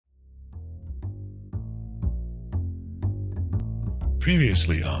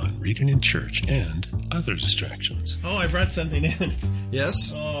Previously on Reading in Church and Other Distractions. Oh, I brought something in.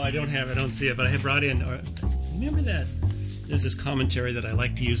 Yes? Oh, I don't see it, but I had brought in... remember that? There's this commentary that I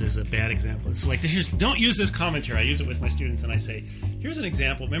like to use as a bad example. It's like, don't use this commentary. I use it with my students, and I say, here's an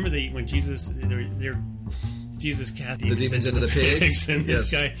example. Remember when Jesus cast the demons into the pigs? And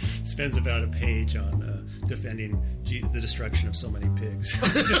this guy spends about a page on defending the destruction of so many pigs.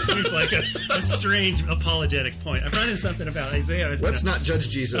 It just seems like a strange apologetic point. I brought in something about Isaiah. Let's not judge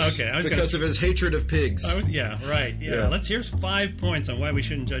Jesus because of his hatred of pigs. Here's 5 points on why we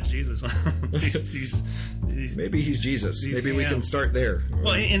shouldn't judge Jesus. Maybe he's Jesus. Maybe we can start there.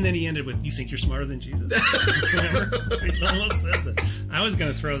 Well, and then he ended with, "You think you're smarter than Jesus?" Remember? He almost says it. I was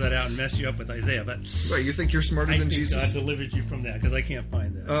going to throw that out and mess you up with Isaiah, but right, you think you're smarter than Jesus? God delivered you from that because I can't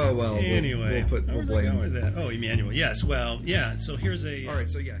find that. Oh well. Anyway, we'll blame with that. Oh, Emmanuel. Yes. Well, yeah. So here's a. All right.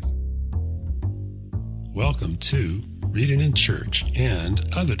 So yes. Welcome to Reading in Church and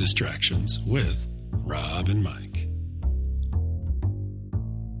Other Distractions with Rob and Mike.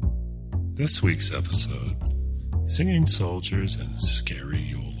 This week's episode: Singing Soldiers and Scary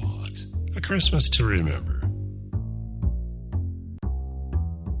Yule Logs. A Christmas to Remember.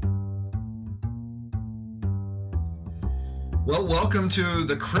 Well, welcome to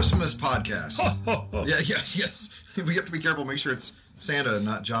the Christmas podcast. Yes. We have to be careful, make sure it's Santa and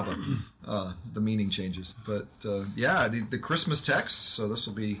not Jabba. The meaning changes. But, the Christmas text. So this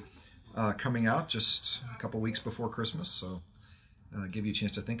will be coming out just a couple weeks before Christmas. So give you a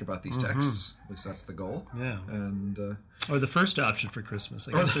chance to think about these texts. At least that's the goal. Yeah. And or the first option for Christmas.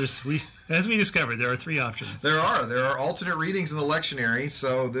 I guess as we discovered, there are 3 options. There are alternate readings in the lectionary.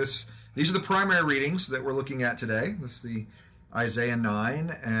 So these are the primary readings that we're looking at today. This is the Isaiah 9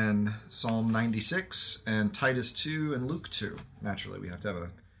 and Psalm 96 and Titus 2 and Luke 2. Naturally, we have to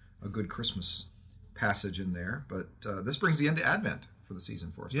have a good Christmas passage in there. But this brings the end to Advent for the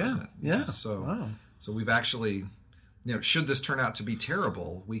season for us, doesn't it? Yeah. So we've actually... should this turn out to be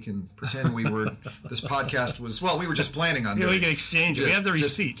terrible, we can pretend this podcast was, we were just planning on doing. We can exchange it. We have the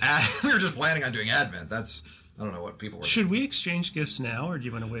receipt. We were just planning on doing Advent. I don't know what people were. Should we exchange gifts now, or do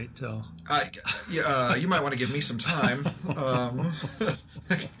you want to wait till? You might want to give me some time.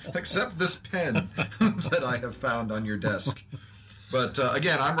 Except this pen that I have found on your desk. But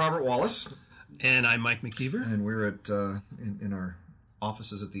again, I'm Robert Wallace. And I'm Mike McKeever. And we're at in our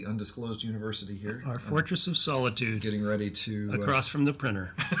offices at the undisclosed university here. Our fortress of solitude. Getting ready to... across from the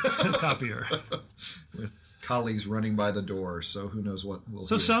printer. Copier. With colleagues running by the door, so who knows what we'll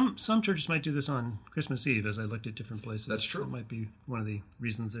hear. Some churches might do this on Christmas Eve, as I looked at different places. That's true. So it might be one of the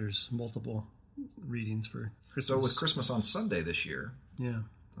reasons there's multiple readings for Christmas. So with Christmas on Sunday this year... Yeah.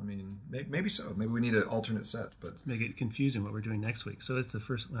 I mean, maybe so. Maybe we need an alternate set, but let's make it confusing what we're doing next week. So it's the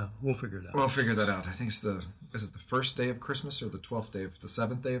first. Well, we'll figure it out. We'll figure that out. I think is it the first day of Christmas or the 12th day of the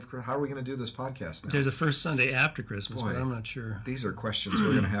 7th day of Christmas? How are we going to do this podcast now? There's a first Sunday after Christmas, but I'm not sure. These are questions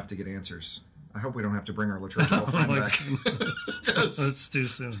we're going to have to get answers. I hope we don't have to bring our liturgical friend back. Yes. That's too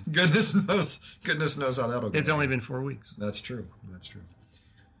soon. Goodness knows how that'll go. It's only been 4 weeks. That's true.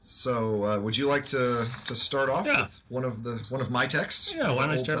 So, would you like to start off with one of my texts? Yeah, why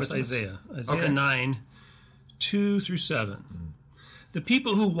don't I start with Isaiah? Isaiah 9, 2 through 7. The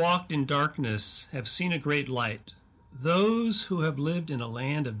people who walked in darkness have seen a great light. Those who have lived in a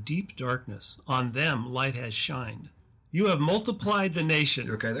land of deep darkness, on them light has shined. You have multiplied the nation.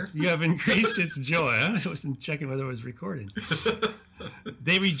 You okay there? You have increased its joy. I wasn't checking whether it was recording.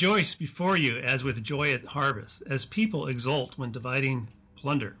 They rejoice before you as with joy at harvest, as people exult when dividing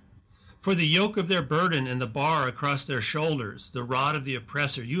plunder. For the yoke of their burden and the bar across their shoulders, the rod of the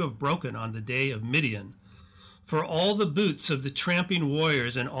oppressor, you have broken on the day of Midian. For all the boots of the tramping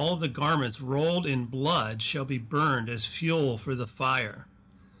warriors and all the garments rolled in blood shall be burned as fuel for the fire.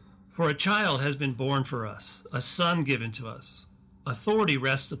 For a child has been born for us, a son given to us. Authority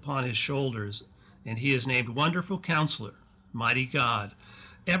rests upon his shoulders, and he is named Wonderful Counselor, Mighty God,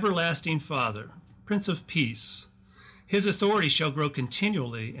 Everlasting Father, Prince of Peace. His authority shall grow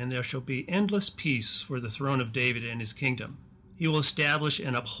continually, and there shall be endless peace for the throne of David and his kingdom. He will establish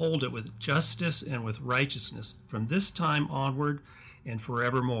and uphold it with justice and with righteousness from this time onward and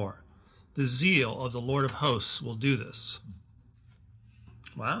forevermore. The zeal of the Lord of hosts will do this.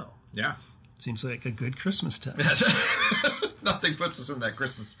 Wow. Yeah. Seems like a good Christmas text. Nothing puts us in that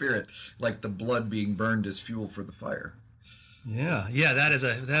Christmas spirit like the blood being burned as fuel for the fire. Yeah. That is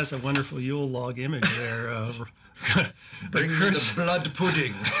a wonderful Yule log image there. Bring the blood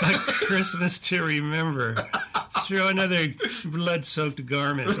pudding. A Christmas to remember. Throw another blood-soaked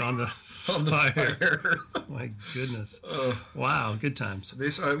garment on the on the fire. My goodness. Wow, good times.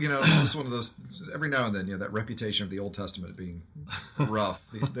 This, this is one of those, every now and then, that reputation of the Old Testament being rough.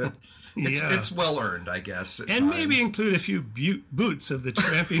 It's well earned, I guess. And maybe include a few boots of the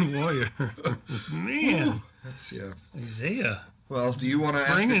tramping warrior. Man. Isaiah. Well, do you want to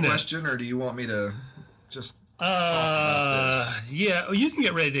ask a question, or do you want me to just talk about this? Yeah, you can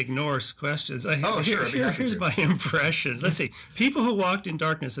get ready to ignore questions. Sure. Here's my impression. Let's see. People who walked in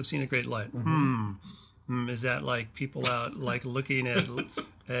darkness have seen a great light. Is that like people out like looking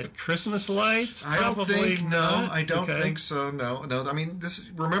at Christmas lights? I don't think so. No. I mean,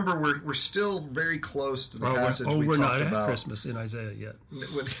 remember, we're still very close to the passage we we're talked not about. at Christmas in Isaiah yet.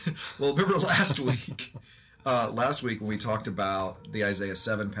 Well, remember last week. Last week when we talked about the Isaiah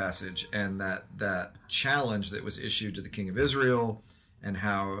 7 passage and that challenge that was issued to the king of Israel, and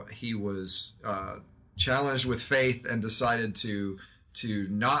how he was challenged with faith and decided to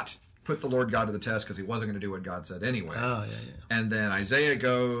not put the Lord God to the test because he wasn't going to do what God said anyway. Oh, yeah. And then Isaiah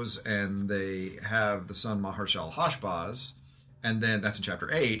goes and they have the son Maher-shalal-Hash-Baz, and then that's in chapter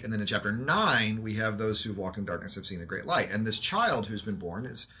 8. And then in chapter 9, we have those who've walked in darkness have seen a great light. And this child who's been born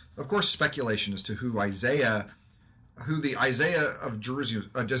is, of course, speculation as to who the Isaiah of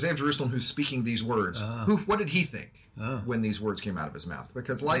Jerusalem who's speaking these words. What did he think when these words came out of his mouth?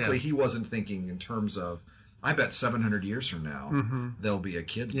 Because likely he wasn't thinking in terms of, I bet 700 years from now, there'll be a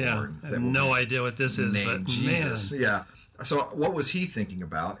kid born. I have no idea what this is, named but Jesus. Man. Yeah. So what was he thinking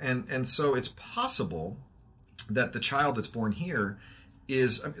about? And so it's possible that the child that's born here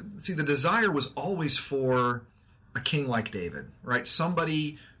is, see, the desire was always for a king like David, right?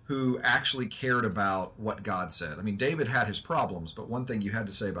 Somebody who actually cared about what God said. I mean, David had his problems, but one thing you had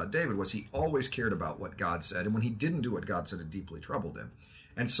to say about David was he always cared about what God said, and when he didn't do what God said, it deeply troubled him.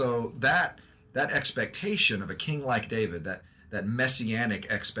 And so that expectation of a king like David, that messianic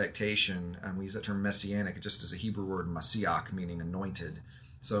expectation, and we use that term messianic just as a Hebrew word, masiach, meaning anointed,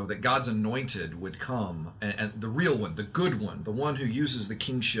 so that God's anointed would come, and the real one, the good one, the one who uses the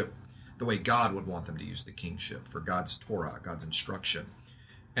kingship the way God would want them to use the kingship for God's Torah, God's instruction.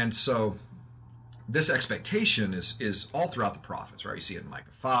 And so this expectation is all throughout the prophets, right? You see it in Micah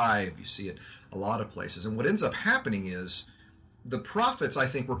 5, you see it a lot of places. And what ends up happening is the prophets, I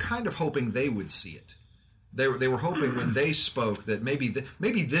think, were kind of hoping they would see it. They were hoping when they spoke that maybe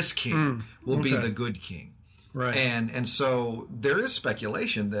this king will be the good king. Right. And so there is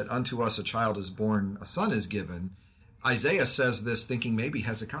speculation that unto us a child is born, a son is given. Isaiah says this thinking maybe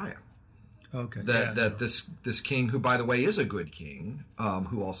Hezekiah. Okay. That this king, who by the way is a good king,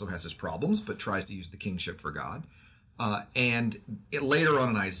 who also has his problems but tries to use the kingship for God, later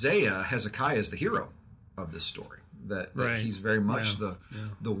on in Isaiah, Hezekiah is the hero of this story. That he's very much the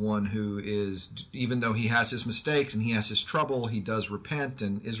one who is, even though he has his mistakes and he has his trouble, he does repent,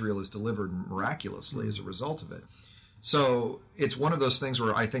 and Israel is delivered miraculously as a result of it. So it's one of those things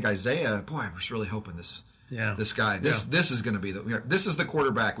where I think Isaiah, I was really hoping this guy, this is going to be this is the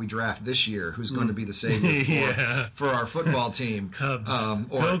quarterback we draft this year who's going to be the savior for our football team. Cubs.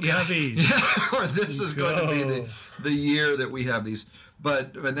 Or this is going to be the year that we have these.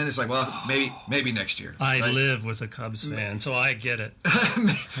 But then it's like, well, maybe next year. I live with a Cubs fan, so I get it.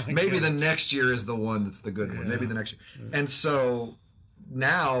 Maybe the next year is the one that's the good one. Maybe the next year. And so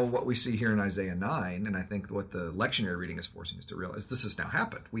now what we see here in Isaiah 9, and I think what the lectionary reading is forcing us to realize, this has now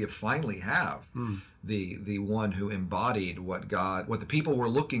happened. We finally have the one who embodied what the people were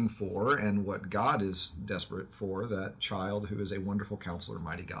looking for, and what God is desperate for, that child who is a wonderful counselor,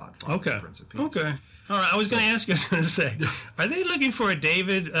 mighty God, Father, Prince of Peace. Okay. All right, I was going to say, are they looking for a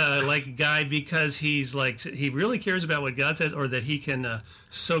David like guy because he's like, he really cares about what God says, or that he can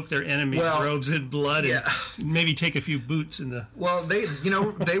soak their enemies' robes in blood and maybe take a few boots in the... Well, they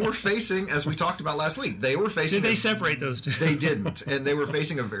were facing, as we talked about last week, they were facing... Did they separate those two? They didn't, and they were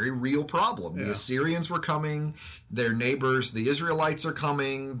facing a very real problem. The Assyrians were coming, their neighbors, the Israelites are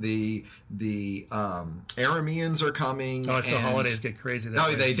coming, the Arameans are coming. Oh, it's the holidays get crazy that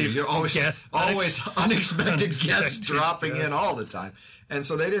way. They do. You're always unexpected guests dropping in all the time. And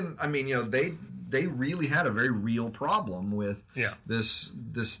so they didn't, they really had a very real problem with this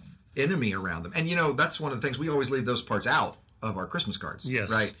enemy around them. And that's one of the things, we always leave those parts out of our Christmas cards. Yes.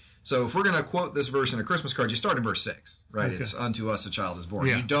 Right? So if we're going to quote this verse in a Christmas card, you start in verse 6, right? Okay. It's unto us a child is born.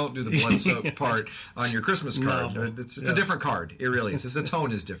 Yeah. You don't do the blood-soaked part on your Christmas card. No. It's a different card. It really is. The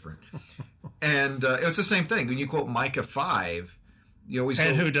tone is different. And it's the same thing. When you quote Micah 5, you always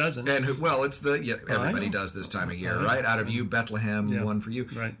And go, who doesn't? And well, it's everybody know. does this time of year, I know. right? Out of you, Bethlehem, one for you.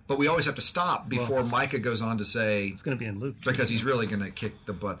 Right. But we always have to stop before Micah goes on to say, It's going to be in Luke. because he's really going to kick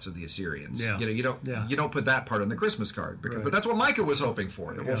the butts of the Assyrians. Yeah. You don't put that part on the Christmas card, because, Right. but that's what Micah was hoping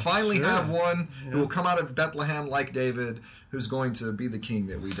for. That we'll finally have one who will come out of Bethlehem like David, who's going to be the king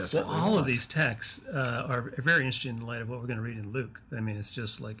that we desperately Well, all want. of these texts are very interesting in light of what we're going to read in Luke. I mean, it's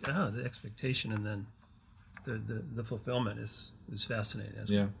just like, the expectation and then the fulfillment is fascinating.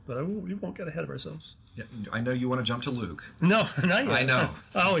 But we won't get ahead of ourselves. Yeah, I know you want to jump to Luke. No, not yet. I know.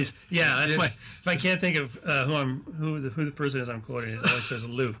 Always, that's why. If I can't think of who the person is I'm quoting, it always says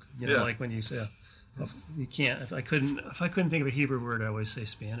Luke. Like when you say, you can't. If I couldn't think of a Hebrew word, I always say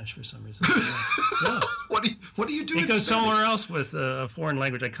Spanish for some reason. Yeah. What do you do? It in goes Spanish? somewhere else with a foreign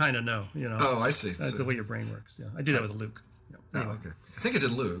language I kind of know. Oh, I see. That's the way your brain works. Yeah, I do that with Luke. Anyway. Okay. I think it's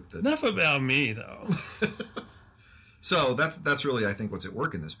in Luke. Enough about me, though. So that's really, I think, what's at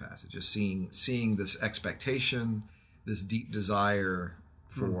work in this passage, is seeing this expectation, this deep desire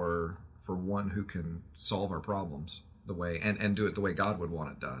for one who can solve our problems the way and do it the way God would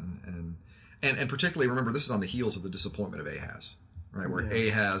want it done, and particularly remember, this is on the heels of the disappointment of Ahaz, right? Where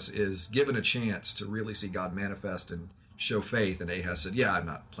Ahaz is given a chance to really see God manifest and show faith, and Ahaz said, "Yeah, I'm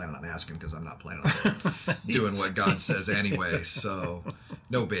not planning on asking because I'm not planning on doing what God says anyway. So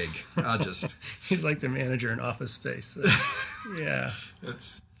no big. I'll just." He's like the manager in Office Space. Yeah,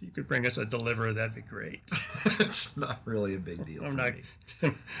 if you could bring us a deliverer, that'd be great. It's not really a big deal. I'm not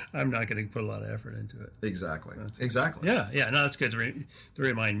going to put a lot of effort into it. Exactly. Yeah. No, that's good to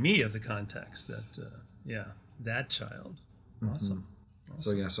remind me of the context that that child. Awesome.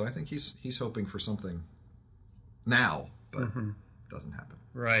 So I think he's hoping for something now, but doesn't happen.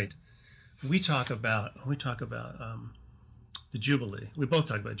 Right. We talk about the Jubilee. We both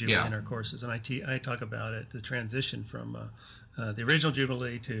talk about Jubilee in our courses, and I talk about it, the transition from the original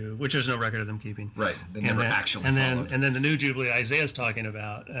Jubilee to which there's no record of them keeping. Right. They never actually followed. And then the new Jubilee Isaiah's talking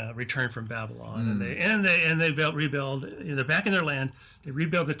about return from Babylon, and they rebuild. They're back in their land. They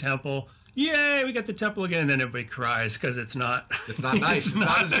rebuild the temple. Yay, we got the temple again. And then everybody cries because it's not nice. It's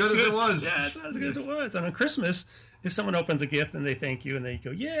not as good as it was. Yeah, it's not as good as it was. And on Christmas, if someone opens a gift and they thank you and they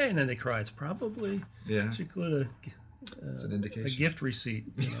go, yay, and then they cry, it's probably should include it's an indication. a gift receipt.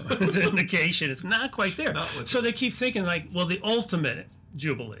 It's an indication. It's not quite there. So they keep thinking like, well, the ultimate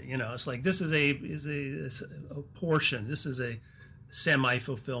Jubilee. It's like this is a portion. This is a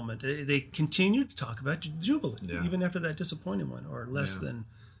semi-fulfillment. They continue to talk about Jubilee even after that disappointing one, or less than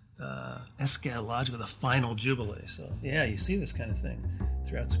eschatological, the final Jubilee. So you see this kind of thing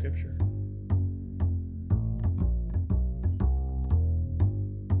throughout Scripture.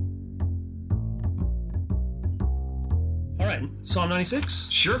 All right, Psalm 96.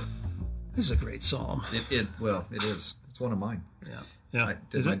 Sure. This is a great psalm. It is. It's one of mine. Yeah. I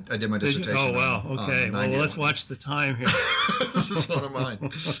did my dissertation. Oh wow. Okay. Well, let's watch the time here. This is one of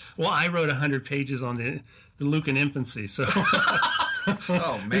mine. Well, I wrote 100 pages on the Lucan infancy, so.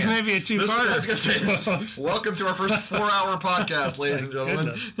 Oh man, this may be a two-parter. I was going to say this. Welcome to our first 4-hour podcast, ladies and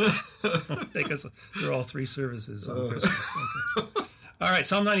gentlemen. Take us through all 3 services on Christmas. Okay. All right,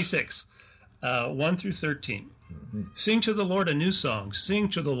 Psalm 96, 1 through 13. Sing to the Lord a new song. Sing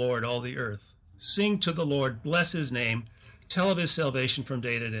to the Lord, all the earth. Sing to the Lord, bless his name. Tell of his salvation from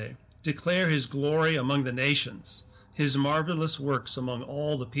day to day. Declare his glory among the nations, his marvelous works among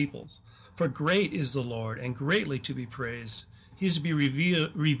all the peoples. For great is the Lord, and greatly to be praised. He is to be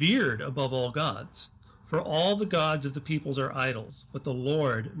revered above all gods. For all the gods of the peoples are idols, but the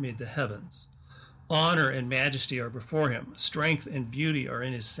Lord made the heavens. Honor and majesty are before him. Strength and beauty are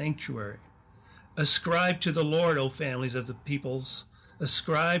in his sanctuary. Ascribe to the Lord, O families of the peoples.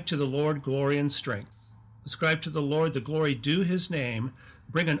 Ascribe to the Lord glory and strength. Ascribe to the Lord the glory due his name.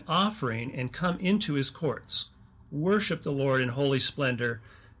 Bring an offering and come into his courts. Worship the Lord in holy splendor.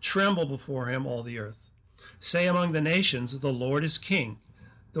 Tremble before him, all the earth. Say among the nations, the Lord is king.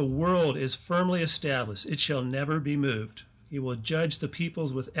 The world is firmly established. It shall never be moved. He will judge the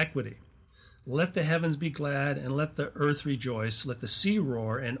peoples with equity. Let the heavens be glad, and let the earth rejoice. Let the sea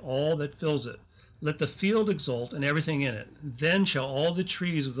roar, and all that fills it. Let the field exult, and everything in it. Then shall all the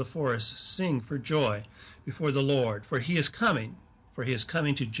trees of the forest sing for joy before the Lord. For he is coming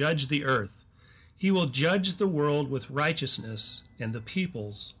to judge the earth. He will judge the world with righteousness, and the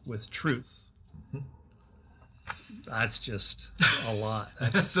peoples with truth. That's just a lot.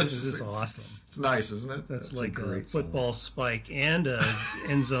 This is awesome. It's nice, isn't it? That's like a football spike and a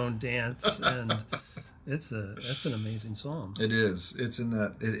end zone dance, and that's an amazing psalm. It is. It's in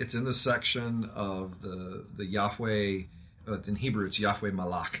that. It's in the section of the Yahweh. In Hebrew, it's Yahweh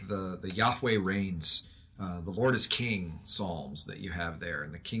Malach. The Yahweh reigns the Lord is King psalms that you have there,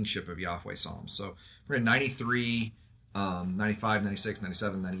 and the kingship of Yahweh psalms. So we're in 93, 95, 96,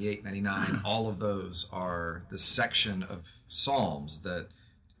 97, 98, 99. All of those are the section of psalms that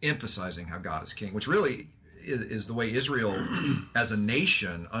emphasizing how God is king, which really is the way Israel as a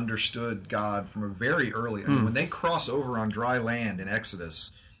nation understood God from a very early. I mean, when they cross over on dry land in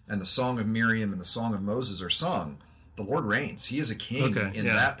Exodus, and the Song of Miriam and the Song of Moses are sung, the Lord reigns. He is a king in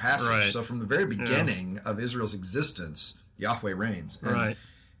that passage. Right. So from the very beginning of Israel's existence, Yahweh reigns.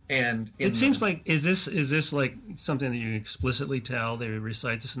 And it seems like is this like something that you explicitly tell? They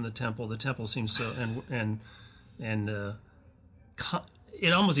recite this in the temple. The temple seems so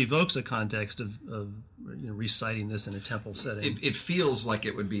it almost evokes a context of reciting this in a temple setting. It feels like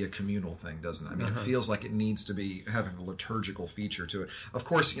it would be a communal thing, doesn't it? I mean, it feels like it needs to be having a liturgical feature to it. Of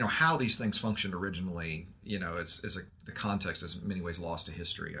course, how these things functioned originally, the context is in many ways lost to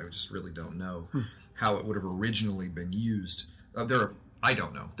history. I just really don't know how it would have originally been used. I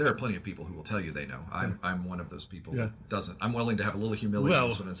don't know. There are plenty of people who will tell you they know. I'm one of those people that doesn't. I'm willing to have a little humility on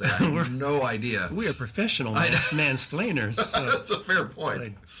this one and say I have no idea. We are professional mansplainers. So that's a fair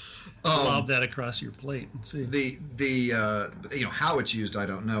point. Lob that across your plate and see. How it's used, I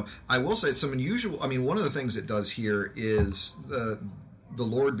don't know. I will say it's some unusual. I mean, one of the things it does here is the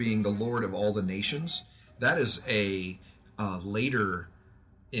Lord being the Lord of all the nations. That is a later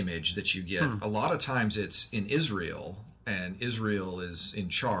image that you get. A lot of times it's in Israel, and Israel is in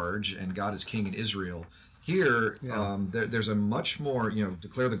charge, and God is king in Israel. Here, there's a much more,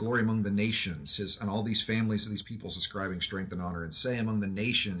 declare the glory among the nations, and all these families of these peoples ascribing strength and honor, and say among the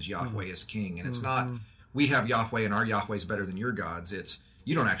nations, Yahweh is king. And it's not, we have Yahweh and our Yahweh is better than your gods. It's,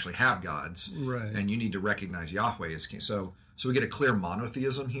 you don't actually have gods, and you need to recognize Yahweh as king. So we get a clear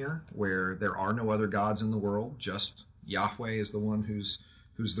monotheism here, where there are no other gods in the world, just Yahweh is the one who's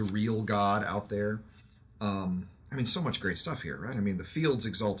the real God out there. I mean, so much great stuff here, right? I mean, the fields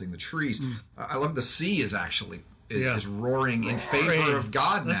exalting the trees. I love the sea is actually is roaring in favor of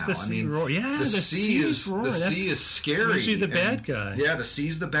God now. The sea the sea is scary. He's the bad guy. Yeah, the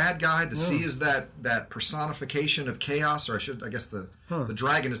sea's the bad guy. The sea is that personification of chaos, or I guess the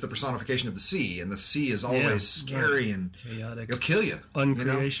dragon is the personification of the sea, and the sea is always scary and chaotic. It'll kill you.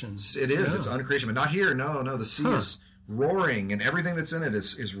 Uncreation. It is. It's uncreation, but not here. No. The sea is roaring, and everything that's in it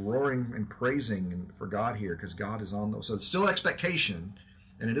is roaring and praising for God here, because God is on those. So it's still expectation,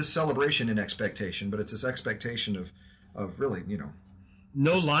 and it is celebration in expectation, but it's this expectation of really,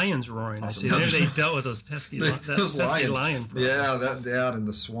 no lions roaring. Awesome. I see. They dealt with those pesky lion. Yeah, that and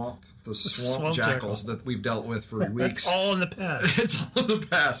the swamp jackals that we've dealt with for weeks. It's all in the past. It's all in the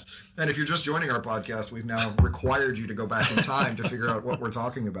past. And if you're just joining our podcast, we've now required you to go back in time to figure out what we're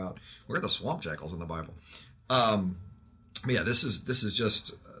talking about. Where are the swamp jackals in the Bible? Yeah, this is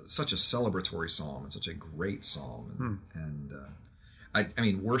just such a celebratory psalm and such a great psalm, and I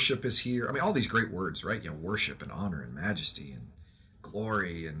mean, worship is here. I mean, all these great words, right? Worship and honor and majesty and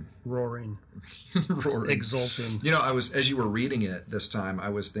glory and roaring, exulting. I was, as you were reading it this time, I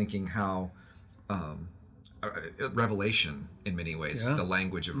was thinking how Revelation, in many ways, the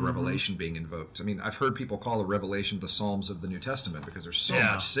language of Revelation being invoked. I mean, I've heard people call a Revelation the Psalms of the New Testament because there's so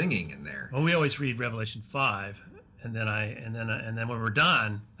much singing in there. Well, we always read Revelation 5. And then when we're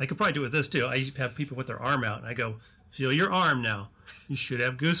done, I could probably do with this too. I used to have people with their arm out, and I go, "Feel your arm now. You should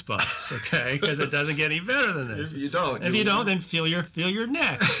have goosebumps, okay? Because it doesn't get any better than this. If you don't, then feel your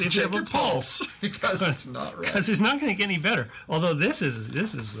neck. See if you have a pulse, because it's not right. Because it's not going to get any better. Although this is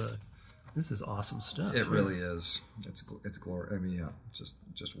awesome stuff. It really is. It's glory. I mean, just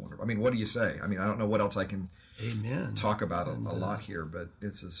wonderful. I mean, what do you say? I mean, I don't know what else I can talk about a lot here, but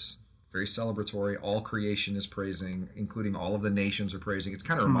it's just very celebratory. All creation is praising, including all of the nations are praising. It's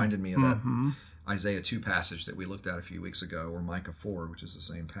kind of reminded me of that Isaiah 2 passage that we looked at a few weeks ago, or Micah 4, which is the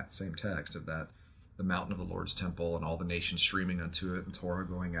same text of that, the mountain of the Lord's temple and all the nations streaming unto it, and Torah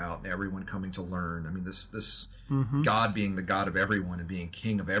going out and everyone coming to learn. I mean, this God being the God of everyone and being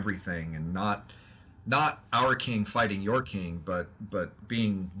king of everything, and not our king fighting your king, but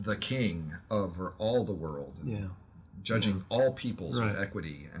being the king over all the world. And judging all peoples with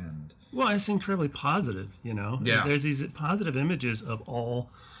equity. And well, it's incredibly positive, Yeah. There's these positive images of all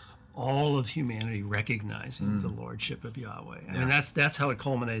of humanity recognizing the lordship of Yahweh. I mean, that's how it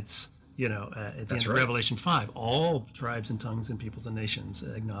culminates, at the end of Revelation 5. All tribes and tongues and peoples and nations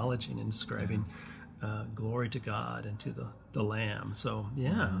acknowledging and ascribing glory to God and to the Lamb. So,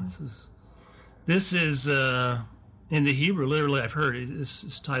 this is In the Hebrew, literally, I've heard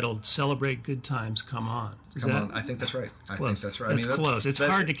it's titled "Celebrate Good Times Come On." Come on, I think that's right. I think that's right. That's close. It's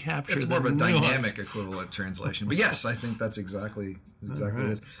hard to capture. It's more of a dynamic equivalent translation, but yes, I think that's exactly what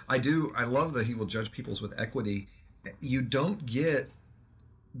it is. I love that he will judge peoples with equity. You don't get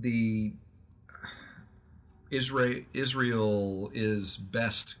the Israel is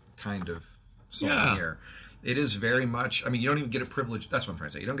best kind of song here. It is very much, I mean, you don't even get a privilege, that's what I'm trying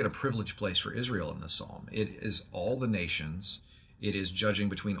to say. You don't get a privileged place for Israel in this psalm. It is all the nations. It is judging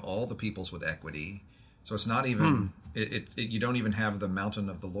between all the peoples with equity. So it's not even, you don't even have the mountain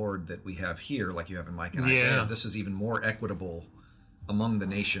of the Lord that we have here, like you have in Micah and Isaiah. This is even more equitable among the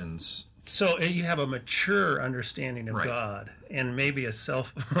nations. So you have a mature understanding of God, and maybe a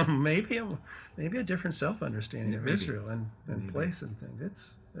maybe a different self-understanding of Israel and place and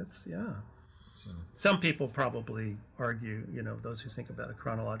things. It's So. Some people probably argue, those who think about a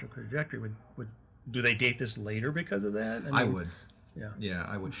chronological trajectory would do they date this later because of that? I would. Yeah,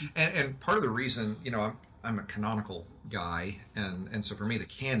 I would. And part of the reason, I'm a canonical guy, and so for me, the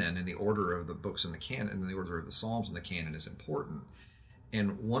canon and the order of the books in the canon and the order of the Psalms in the canon is important.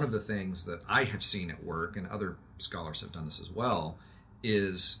 And one of the things that I have seen at work, and other scholars have done this as well,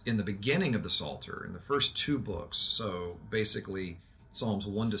 is in the beginning of the Psalter, in the first two books, so basically Psalms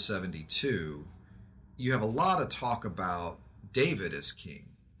 1 to 72, you have a lot of talk about David as king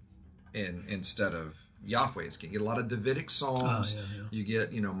instead of Yahweh as king. You get a lot of Davidic psalms. You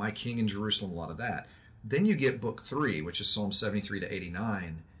get, my king in Jerusalem, a lot of that. Then you get book 3, which is Psalm 73 to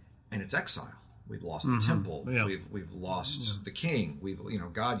 89, and it's exile. We've lost the temple. Yeah. We've lost the king.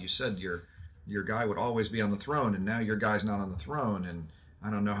 God, you said your guy would always be on the throne, and now your guy's not on the throne, and I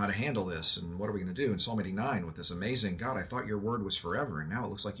don't know how to handle this, and what are we going to do? In Psalm 89, with this amazing, God, I thought your word was forever, and now it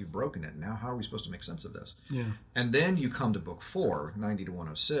looks like you've broken it. Now how are we supposed to make sense of this? Yeah. And then you come to book 4, 90 to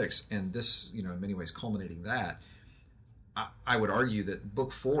 106, and this, in many ways culminating that, I would argue that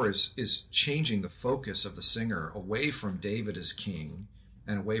book 4 is changing the focus of the singer away from David as king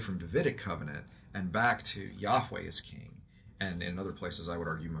and away from Davidic covenant and back to Yahweh as king. And in other places, I would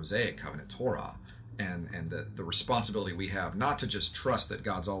argue Mosaic covenant, Torah. And the responsibility we have not to just trust that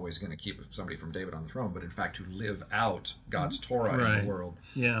God's always going to keep somebody from David on the throne, but in fact to live out God's Torah in the world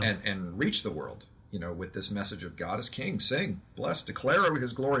and reach the world, with this message of God as king. Sing, bless, declare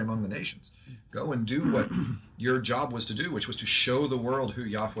his glory among the nations. Go and do what your job was to do, which was to show the world who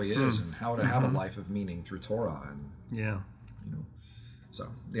Yahweh is and how to have a life of meaning through Torah. And so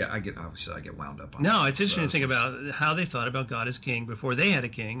I get wound up on No, it's interesting to think about how they thought about God as king before they had a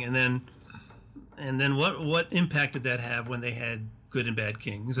king, and then what impact did that have when they had good and bad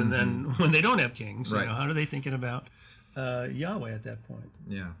kings, and then when they don't have kings, how are they thinking about Yahweh at that point?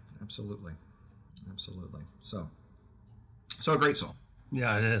 Yeah, absolutely. So a great song.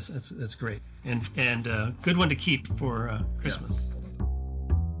 Yeah, it is. It's great, and good one to keep for Christmas. Yeah.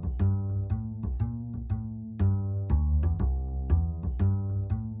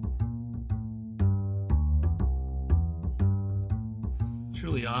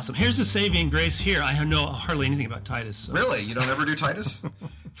 Truly awesome. Here's the saving grace here. I know hardly anything about Titus. So. Really? You don't ever do Titus?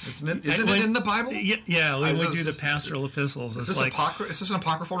 Isn't it in the Bible? Yeah, we do the pastoral epistles. Is this an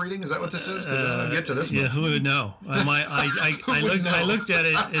apocryphal reading? Is that what this is? Because I don't get to this much. Yeah, who would know? I looked at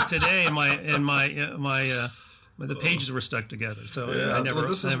it today, and the pages were stuck together. So I never. Well,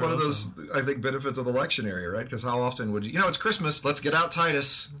 this is one of those, I think, benefits of the lectionary, right? Because how often would it's Christmas? Let's get out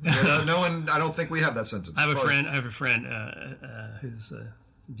Titus. No one. I don't think we have that sentence. I have a friend who's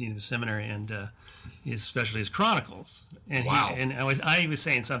dean of a seminary, and his specialty is Chronicles. And I was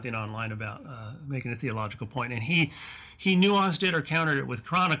saying something online about making a theological point, and he nuanced it or countered it with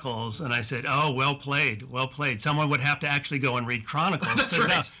Chronicles, and I said, "Oh, well played. Someone would have to actually go and read Chronicles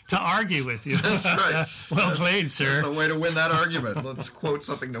to argue with you." That's right. Well played, sir. That's a way to win that argument. Let's quote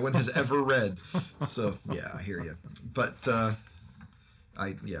something no one has ever read. So yeah, I hear you. But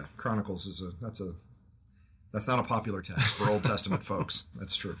Chronicles that's not a popular text for Old Testament folks.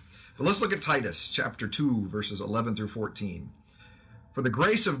 That's true. But let's look at Titus chapter 2, verses 11 through 14. For the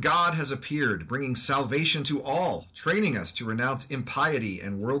grace of God has appeared, bringing salvation to all, training us to renounce impiety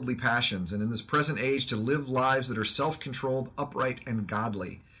and worldly passions, and in this present age to live lives that are self-controlled, upright, and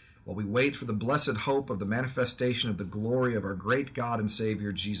godly, while we wait for the blessed hope of the manifestation of the glory of our great God and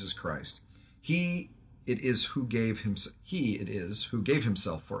Savior, Jesus Christ. He it is who gave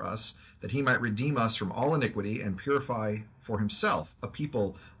himself for us, that he might redeem us from all iniquity and purify for himself a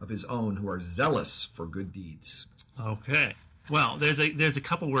people of his own who are zealous for good deeds. Okay. Well, there's a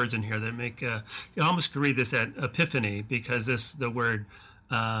couple words in here that make you almost could read this at Epiphany, because the word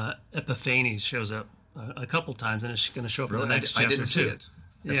Epiphanes shows up a couple times, and it's going to show up in the next chapter I didn't see too. it.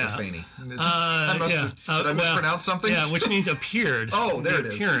 Yeah. Epiphany. Did I mispronounce something? Yeah, which means appeared. Oh, there it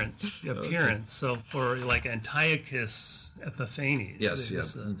is. Appearance. Okay. So for like Antiochus Epiphanes.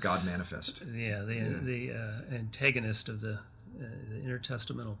 Yes, God manifest. Yeah, the antagonist of the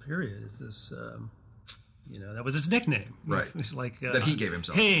intertestamental period is this. That was his nickname. Right. It was like that he gave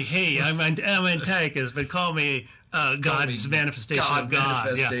himself. Hey, I'm Antiochus, but call me God's manifestation of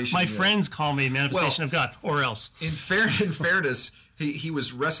God. My friends call me manifestation of God, or else. In fairness, he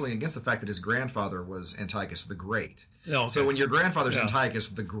was wrestling against the fact that his grandfather was Antiochus the Great. Oh, okay. So when your grandfather's Antiochus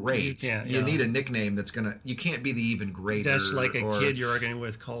the Great, you need a nickname that's you can't be the even greater. That's like a kid you're arguing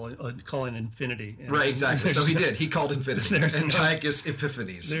with calling infinity. Right, exactly. So he did. He called infinity. Antiochus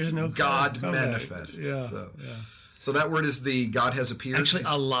Epiphanes. There's no God manifest. So that word is the God has appeared. Actually,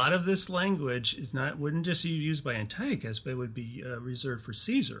 a lot of this language wouldn't just be used by Antiochus, but it would be reserved for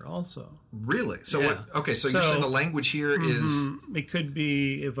Caesar also. Really? So you're saying the language here is... It could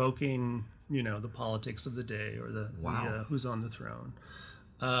be evoking, the politics of the day or the who's on the throne.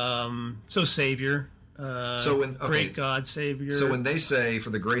 So Savior. Great God, Savior. So when they say,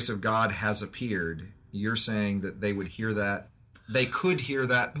 for the grace of God has appeared, you're saying that they would hear that. They could hear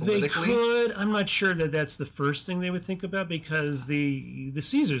that politically? They could. I'm not sure that that's the first thing they would think about because the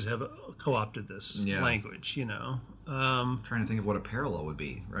Caesars have co-opted this language, I'm trying to think of what a parallel would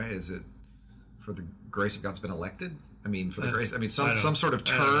be, right? Is it for the grace of God's been elected? I mean, for the grace, some sort of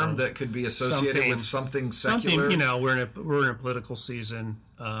term that could be associated with something secular. We're in a political season.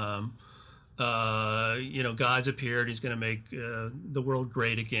 God's appeared. He's going to make the world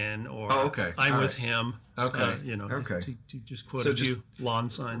great again. Or I'm with him. Okay. To just quote a few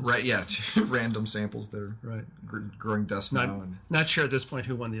lawn signs. Right. Yeah. Random samples that are growing dust now. Not sure at this point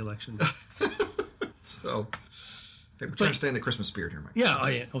who won the election. So, we're trying to stay in the Christmas spirit here, Mike. Yeah. Oh,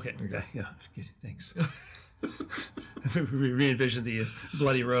 yeah. Okay. Yeah. Thanks. We re-envisioned the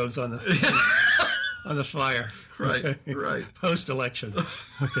bloody robes on the fire. Right. Post-election.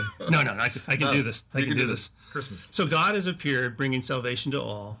 Okay. No, I can do this. I can do this. It's Christmas. So God has appeared, bringing salvation to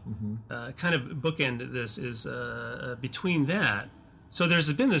all. Kind of bookend this is between that. So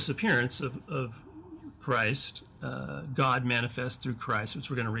there's been this appearance of Christ, God manifest through Christ, which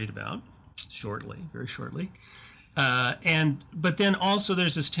we're going to read about very shortly. But then also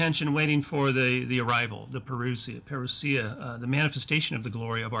there's this tension waiting for the arrival, the parousia, the manifestation of the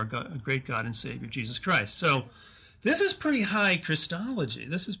glory of our great God and Savior, Jesus Christ. So this is pretty high Christology.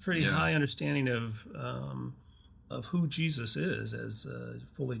 This is pretty high understanding of who Jesus is as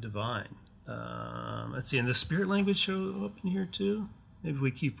fully divine. Let's see, and the spirit language show up in here too. Maybe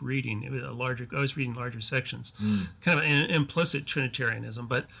we keep reading. I was reading larger sections. Kind of an implicit Trinitarianism,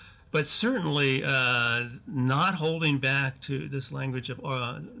 but certainly not holding back to this language of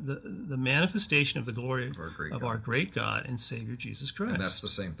the manifestation of the glory of our great God and Savior Jesus Christ. And that's the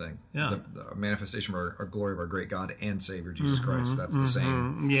same thing. Yeah. The manifestation of our glory of our great God and Savior Jesus Christ. That's the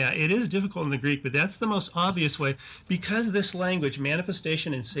same. Yeah, it is difficult in the Greek, but that's the most obvious way. Because this language,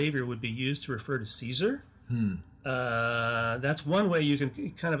 manifestation and Savior, would be used to refer to Caesar. That's one way you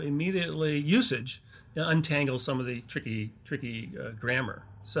can kind of immediately untangle some of the tricky grammar.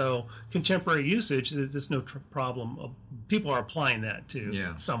 So contemporary usage, there's no problem. People are applying that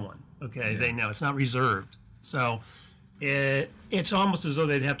to someone. Okay, they know it's not reserved. So it's almost as though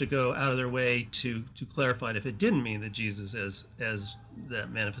they'd have to go out of their way to clarify it if it didn't mean that Jesus as that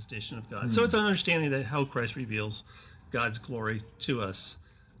manifestation of God. So it's an understanding that how Christ reveals God's glory to us.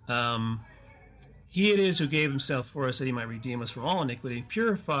 He it is who gave himself for us that he might redeem us from all iniquity,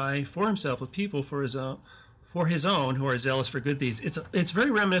 purify for himself a people for his own who are zealous for good deeds. It's very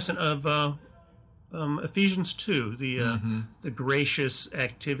reminiscent of Ephesians 2, the gracious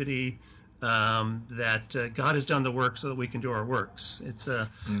activity that God has done the work so that we can do our works. And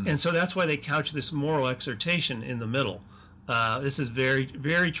so that's why they couch this moral exhortation in the middle. This is very,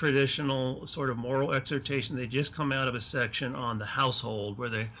 very traditional sort of moral exhortation. They just come out of a section on the household where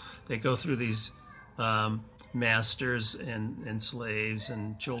they go through these masters and slaves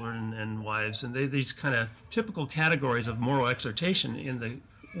and children and wives, and these kind of typical categories of moral exhortation in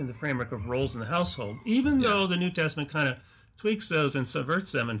the framework of roles in the household, even though the New Testament kind of tweaks those and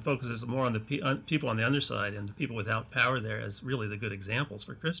subverts them and focuses more on the people on the underside and the people without power there as really the good examples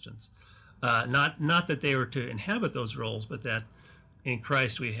for Christians. Not that they were to inhabit those roles, but that in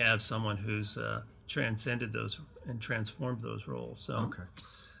Christ we have someone who's transcended those and transformed those roles. So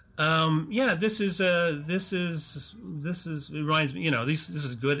this reminds me, this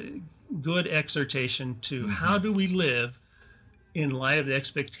is good exhortation to how do we live in light of the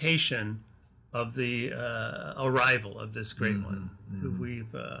expectation of the arrival of this great one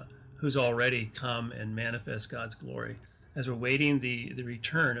who's already come and manifest God's glory as we're waiting the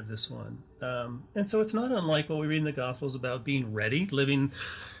return of this one. And so it's not unlike what we read in the Gospels about being ready, living,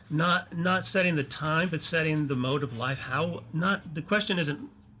 not setting the time, but setting the mode of life. The question isn't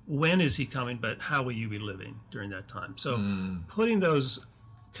when is he coming, but how will you be living during that time? So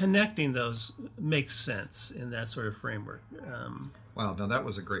connecting those makes sense in that sort of framework. Wow, now that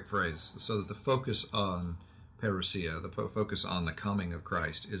was a great phrase. So that the focus on parousia, the focus on the coming of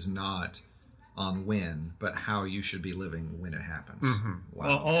Christ, is not on when, but how you should be living when it happens. Mm-hmm. Wow.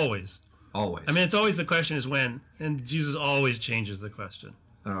 Well, always. Always. I mean, it's always the question is when, and Jesus always changes the question.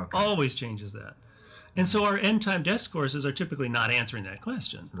 Okay. Always changes that. And so our end-time discourses are typically not answering that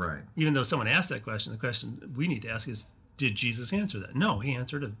question. Right. Even though someone asked that question, the question we need to ask is, did Jesus answer that? No, he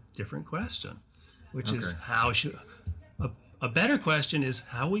answered a different question, which is a better question is,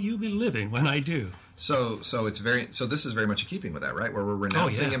 how will you be living when I do? So this is very much in keeping with that, right? Where we're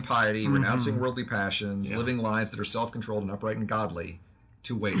renouncing impiety, renouncing worldly passions, living lives that are self-controlled and upright and godly,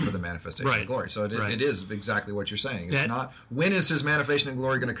 to wait for the manifestation of glory. So it is exactly what you're saying. It's not when is his manifestation of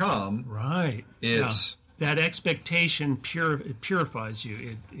glory going to come. Right. It's that expectation purifies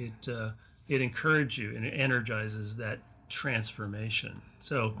you. It encourages you and it energizes that transformation.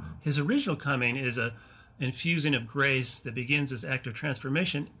 So his original coming is a infusing of grace that begins this act of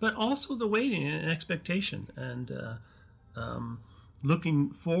transformation, but also the waiting and expectation, and looking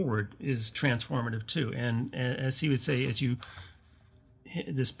forward is transformative too. And as he would say,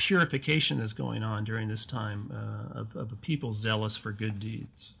 this purification that's going on during this time of a people zealous for good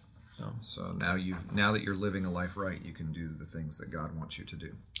deeds. So now that you're living a life right, you can do the things that God wants you to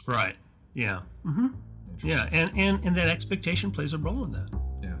do. Right. Yeah. Mm-hmm. Yeah, and that expectation plays a role in that.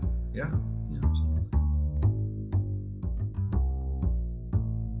 Yeah.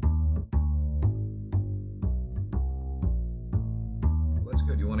 That's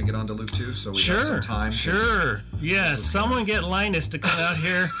good. You want to get on to Luke 2 so we have some time? Sure. Yes. Someone get Linus to come out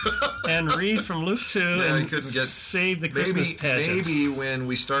here and read from Luke 2 and save the Christmas pageant. Maybe when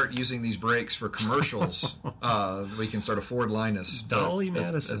we start using these breaks for commercials, we can start afford Linus. Dolly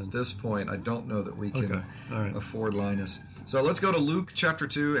Madison. At this point, I don't know that we can afford Linus. So let's go to Luke chapter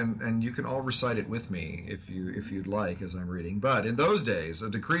 2, and you can all recite it with me if you'd like as I'm reading. But in those days, a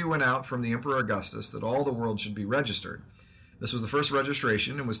decree went out from the Emperor Augustus that all the world should be registered. This was the first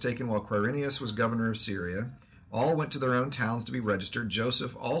registration and was taken while Quirinius was governor of Syria. All went to their own towns to be registered.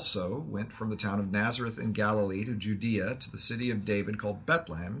 Joseph also went from the town of Nazareth in Galilee to Judea, to the city of David called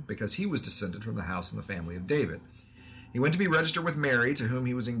Bethlehem, because he was descended from the house and the family of David. He went to be registered with Mary, to whom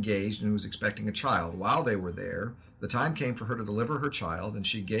he was engaged and who was expecting a child. While they were there, the time came for her to deliver her child, and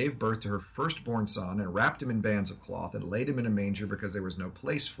she gave birth to her firstborn son and wrapped him in bands of cloth and laid him in a manger because there was no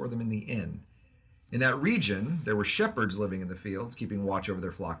place for them in the inn. In that region, there were shepherds living in the fields, keeping watch over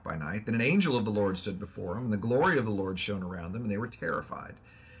their flock by night. Then an angel of the Lord stood before them, and the glory of the Lord shone around them, and they were terrified.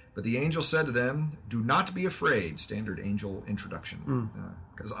 But the angel said to them, "Do not be afraid." Standard angel introduction,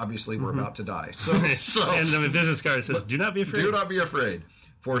 because obviously we're about to die. So and the business card says, "Do not be afraid." Do not be afraid.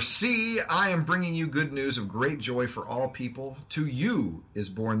 For see, I am bringing you good news of great joy for all people. To you is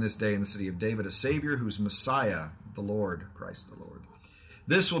born this day in the city of David a Savior, who's Messiah, the Lord, Christ the Lord.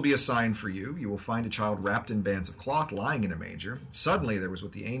 This will be a sign for you. You will find a child wrapped in bands of cloth, lying in a manger. Suddenly there was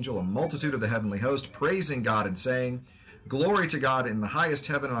with the angel a multitude of the heavenly host, praising God and saying, "Glory to God in the highest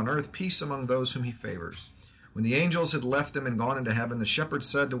heaven, and on earth peace among those whom he favors." When the angels had left them and gone into heaven, the shepherds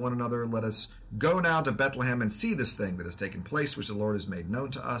said to one another, "Let us go now to Bethlehem and see this thing that has taken place, which the Lord has made known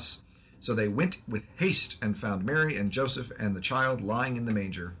to us." So they went with haste and found Mary and Joseph and the child lying in the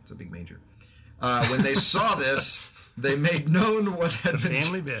manger. It's a big manger. When they saw this, they made known what had been...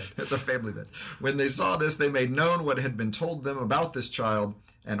 family bed. It's a family bed. When they saw this, they made known what had been told them about this child,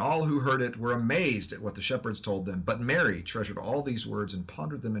 and all who heard it were amazed at what the shepherds told them. But Mary treasured all these words and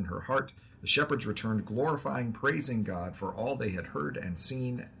pondered them in her heart. The shepherds returned, glorifying, praising God for all they had heard and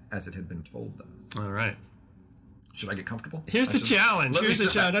seen as it had been told them. All right. Should I get comfortable? Here's the challenge.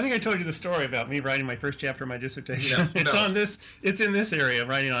 I think I told you the story about me writing my first chapter of my dissertation. It's in this area,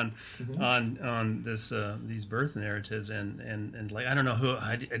 writing on this these birth narratives and like I don't know who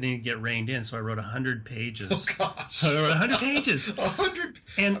I didn't get reined in, so I wrote 100 pages. Oh gosh! I wrote 100 pages. 100.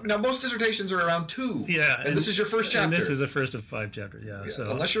 And now most dissertations are around 2. Yeah, and this is your first chapter. And this is the first of 5 chapters. Yeah.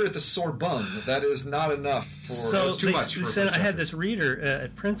 So unless you're at the Sorbonne, that is not enough for. So it's too much. I had this reader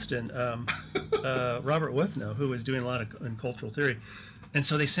at Princeton, Robert Withnow, who was doing a lot in cultural theory, and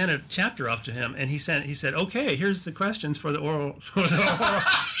so they sent a chapter off to him, and he said, "Okay, here's the questions for the oral." He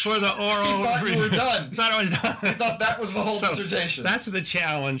thought you were done. Thought I was done. He thought that was the whole dissertation. That's the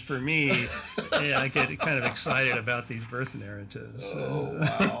challenge for me. I get kind of excited about these birth narratives. Oh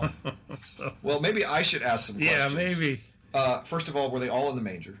wow! Well, maybe I should ask some questions. Yeah, maybe. First of all, were they all in the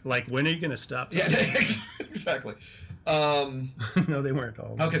manger? Like, when are you going to stop? Yeah, exactly. No, they weren't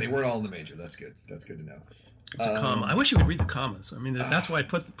all. Okay, they weren't all in the manger. That's good. That's good to know. It's a comma. I wish you would read the commas. I mean, that's why I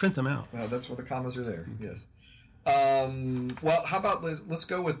print them out. Well, that's why the commas are there. Yes. Well, how about let's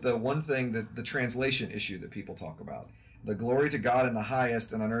go with the one thing that the translation issue that people talk about: the glory to God in the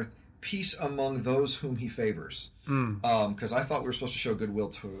highest, and on earth peace among those whom He favors. Because I thought we were supposed to show goodwill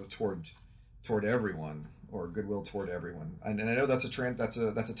toward everyone, or goodwill toward everyone. And I know that's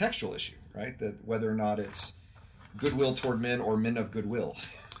a textual issue, right? That whether or not it's goodwill toward men or men of goodwill,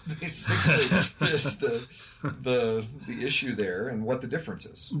 basically, is the issue there, and what the difference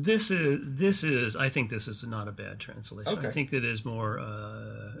is. This is. I think this is not a bad translation. Okay. I think that is more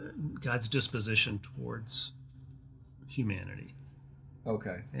God's disposition towards humanity.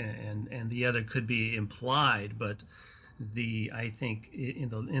 Okay. And the other could be implied, but I think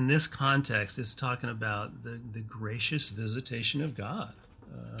in this context, it's talking about the gracious visitation of God.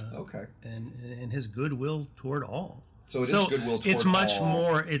 Okay. And His goodwill toward all. So it is goodwill toward all. It's much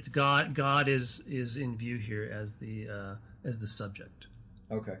more. It's God. God is in view here as the subject.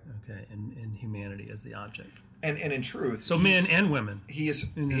 Okay. Okay, and humanity as the object. And in truth, so men and women. He is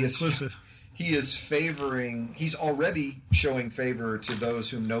inclusive. He is favoring. He's already showing favor to those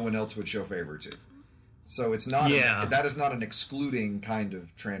whom no one else would show favor to. So it's not. Yeah. That is not an excluding kind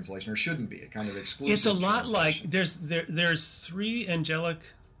of translation, or shouldn't be a kind of exclusive. It's a lot translation. like there's three angelic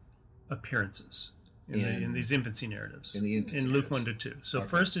appearances in these infancy narratives. In Luke 1-2. So okay.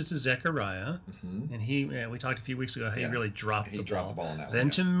 First is to Zechariah, and we talked a few weeks ago how he really dropped the ball. On that then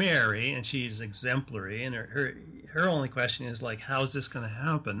one, to Mary, and she's exemplary, and her only question is like, how's this going to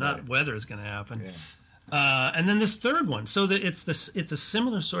happen? Not whether it's going to happen. Yeah. And then this third one. So that it's a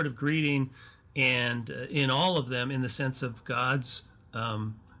similar sort of greeting, and in all of them, in the sense of God's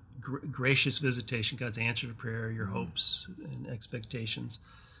gracious visitation, God's answer to prayer, your hopes and expectations.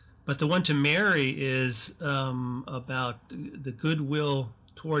 But the one to Mary is about the goodwill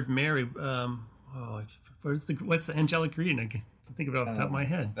toward Mary. What's the angelic greeting? I can think of it off the top of my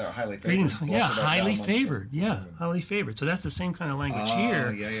head. They're highly favored. Greetings, highly favored. Yeah, highly favored. So that's the same kind of language here.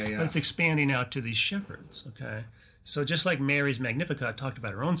 Yeah. But it's expanding out to these shepherds. Okay, so just like Mary's Magnificat talked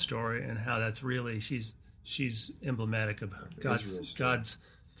about her own story and how that's really she's emblematic of God's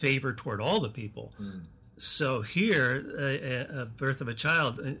favor toward all the people. So here, a birth of a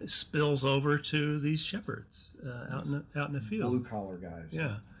child spills over to these shepherds out in the field. Blue collar guys.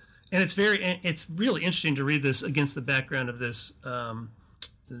 Yeah, and it's really interesting to read this against the background of this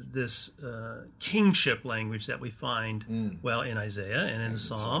kingship language that we find in Isaiah and in the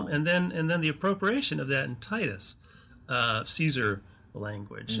Psalm, and then the appropriation of that in Titus, Caesar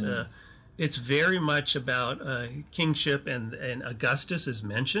language. It's very much about kingship, and Augustus is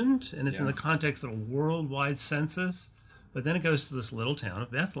mentioned, and it's in the context of a worldwide census. But then it goes to this little town of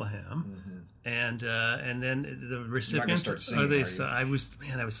Bethlehem, and then the recipients are these. I was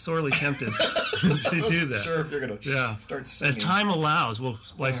sorely tempted to do that. Sure, if you're gonna start singing. As time allows, we'll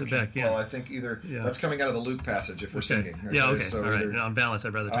splice it back in. Well, I think that's coming out of the Luke passage if we're singing. Okay. Yeah. Okay. So all right. On balance,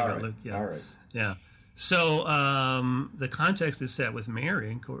 I'd rather talk about Luke. Yeah. All right. Yeah. So the context is set with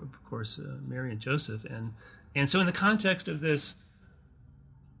Mary, and of course, Mary and Joseph, and so in the context of this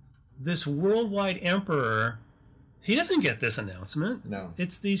worldwide emperor, he doesn't get this announcement. No,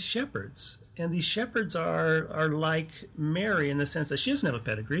 it's these shepherds, and these shepherds are like Mary in the sense that she doesn't have a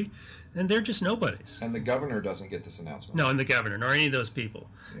pedigree, and they're just nobodies. And the governor doesn't get this announcement. No, and the governor, nor any of those people.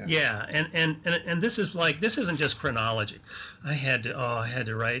 Yeah, and this isn't just chronology. I had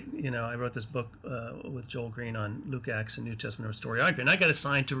to write. I wrote this book with Joel Green on Luke, Acts, and New Testament historiography, and I got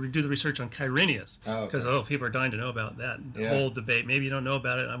assigned to do the research on Quirinius because people are dying to know about that whole debate. Maybe you don't know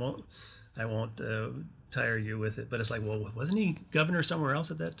about it. I won't tire you with it, but it's like, well, wasn't he governor somewhere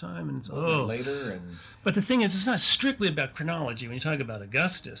else at that time? And later. But the thing is, it's not strictly about chronology. When you talk about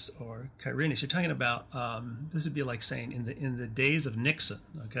Augustus or Quirinius, you're talking about this would be like saying in the days of Nixon.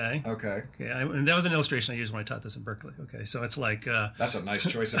 Okay. And that was an illustration I used when I taught this in Berkeley. Okay, so it's like that's a nice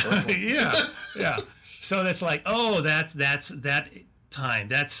choice of Berkeley. yeah. So that's like, that's that time,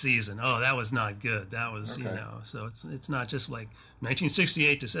 that season. Oh, that was not good. That was So it's not just like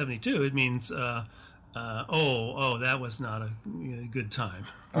 1968 to 72. It means. That was not a good time.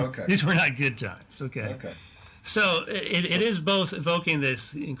 Okay. These were not good times. Okay. So it is both evoking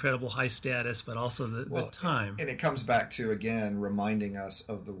this incredible high status, but also the time. And it comes back to, again, reminding us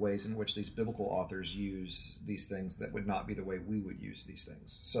of the ways in which these biblical authors use these things that would not be the way we would use these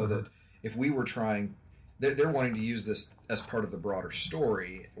things. So that if we were trying, they're wanting to use this as part of the broader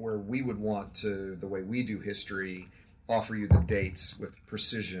story, where we would want to, the way we do history, offer you the dates with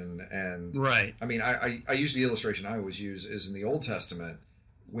precision. And right. I mean, I use the illustration I always use is in the Old Testament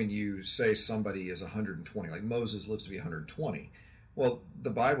when you say somebody is 120, like Moses lives to be 120. Well, the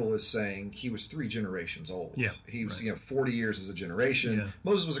Bible is saying he was 3 generations old. Yeah, he was 40 years as a generation. Yeah.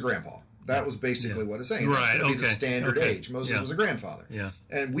 Moses was a grandpa. That was basically what it's saying. That's Right. going to be the standard age. Moses was a grandfather. Yeah.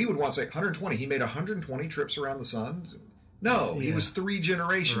 And we would want to say 120. He made 120 trips around the sun. No, he was 3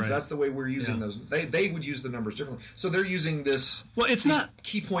 generations. Right. That's the way we're using those. They would use the numbers differently. So they're using this. Well, it's not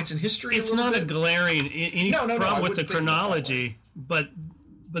key points in history. It's not a glaring any problem with the chronology, but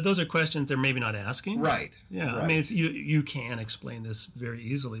those are questions they're maybe not asking. Right. Yeah. Right. I mean, you can explain this very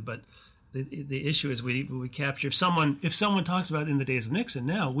easily, but the issue is we capture if someone talks about it in the days of Nixon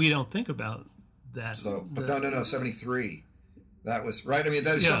now, we don't think about that. So, but no, 73. That was right. I mean,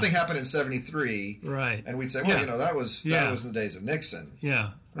 something happened in 73, right? And we'd say, well, that was in the days of Nixon.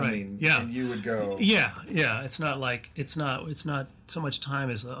 Yeah, right. I mean, and you would go, It's not so much time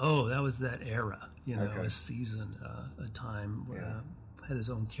as that was that era, a season, a time had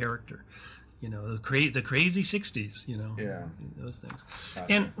his own character, the crazy 60s, those things.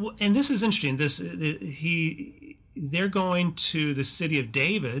 Gotcha. And this is interesting. They're going to the city of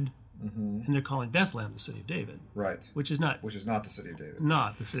David. Mm-hmm. And they're calling Bethlehem the city of David, right? Which is not the city of David.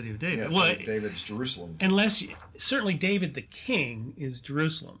 Not the city of David. Yeah, well, David's Jerusalem. Certainly David the king is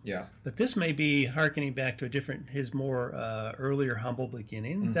Jerusalem. Yeah. But this may be hearkening back to his more earlier humble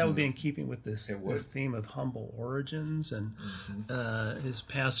beginnings. Mm-hmm. That would be in keeping with this theme of humble origins and his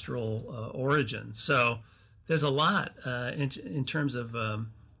pastoral origins. So there's a lot in terms of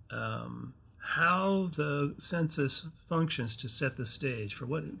how the census functions to set the stage for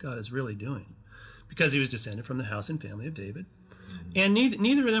what God is really doing, because he was descended from the house and family of David, and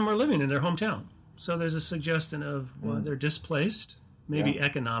neither of them were living in their hometown. So there's a suggestion of they're displaced, maybe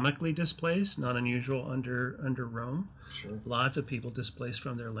economically displaced, not unusual under Rome. Sure. Lots of people displaced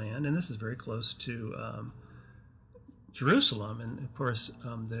from their land, and this is very close to Jerusalem, and of course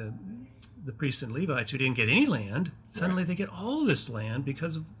the priests and Levites who didn't get any land, suddenly they get all this land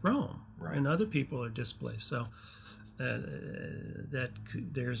because of Rome, and other people are displaced. So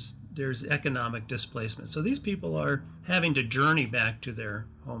there's economic displacement. So these people are having to journey back to their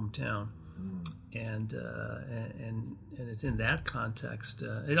hometown, and it's in that context.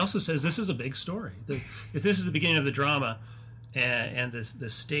 It also says this is a big story. If this is the beginning of the drama, and the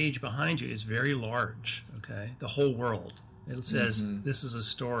stage behind you is very large, okay, the whole world. It says this is a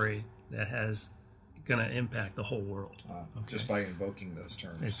story that has going to impact the whole world. Just by invoking those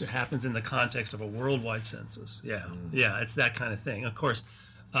terms. It happens in the context of a worldwide census. Yeah, it's that kind of thing. Of course,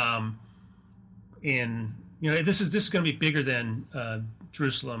 this is going to be bigger than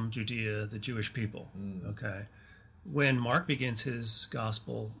Jerusalem, Judea, the Jewish people. Okay. When Mark begins his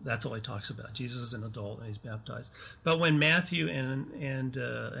gospel, that's all he talks about. Jesus is an adult and he's baptized. But when Matthew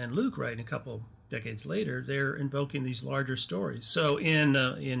and Luke write a couple decades later, they're invoking these larger stories. So in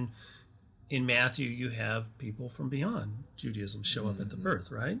Matthew, you have people from beyond Judaism show up at the birth,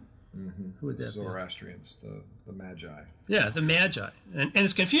 right? Mm-hmm. Who would that Zoroastrians, the Magi. Yeah, the Magi, and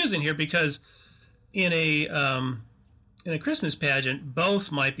it's confusing here because in a Christmas pageant, both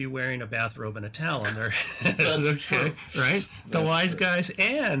might be wearing a bathrobe and a towel on their head. That's true. Right? The That's wise true. guys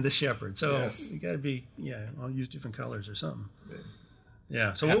and the shepherds. So you got to be, I'll use different colors or something.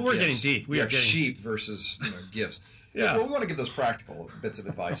 Yeah. So we're getting deep. We have sheep versus gifts. Yeah. Well, we want to give those practical bits of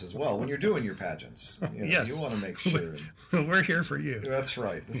advice as well when you're doing your pageants. Yes. You want to make sure. We're here for you. That's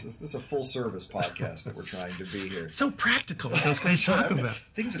right. This is a full service podcast that we're trying to be here. So practical what those guys talk about.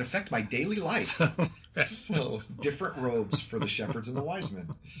 Things that affect my daily life. So different robes for the shepherds and the wise men,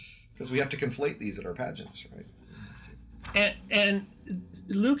 because we have to conflate these at our pageants, right? And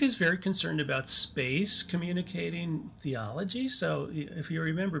Luke is very concerned about space communicating theology. So if you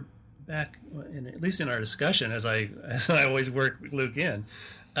remember back, at least in our discussion, as I always work Luke in,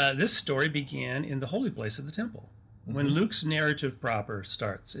 this story began in the holy place of the temple. Mm-hmm. When Luke's narrative proper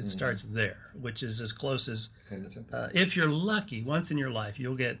starts, it starts there, which is as close as, in the temple. If you're lucky, once in your life,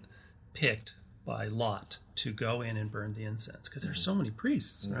 you'll get picked by Lot to go in and burn the incense, because there's so many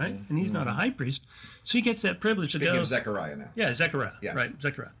priests, right? And he's not a high priest, so he gets that privilege to go. Speaking of Zechariah now. Yeah, Zechariah. Yeah. Right,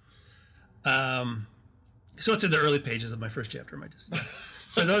 Zechariah. So it's in the early pages of my first chapter.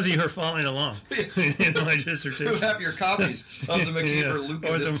 For those of you who are following along in my dissertation. Who have your copies of the McKeever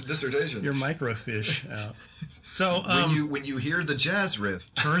Lucan dissertation. Your microfiche out. So when you hear the jazz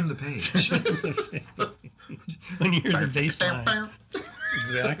riff, turn the page. When you hear the bass line.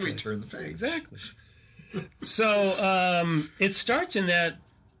 Exactly. We turn the page. Exactly. So it starts in that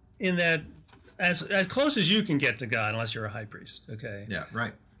as close as you can get to God, unless you're a high priest. Okay. Yeah.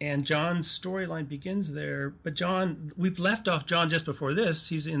 Right. And John's storyline begins there. But John, we've left off John just before this.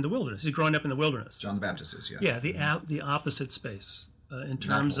 He's in the wilderness. He's growing up in the wilderness. John the Baptist is, yeah. Yeah, the opposite space in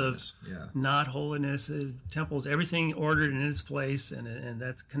terms of not holiness. Temples, everything ordered in its place, and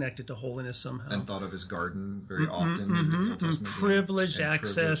that's connected to holiness somehow. And thought of his garden very often in the Old Testament. Privileged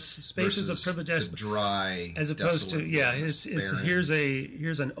access, spaces of privileged access. Dry, as opposed to, here's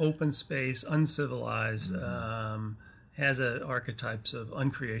an open space, uncivilized, has archetypes of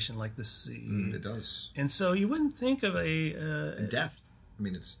uncreation like the sea. It does. And so you wouldn't think of and death. I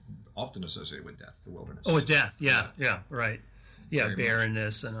mean, it's often associated with death, the wilderness. Oh, with death, yeah, right. Yeah, very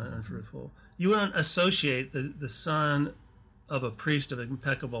barrenness and unfruitful. You wouldn't associate the son of a priest of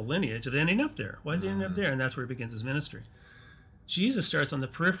impeccable lineage of ending up there. Why is he ending up there? And that's where he begins his ministry. Jesus starts on the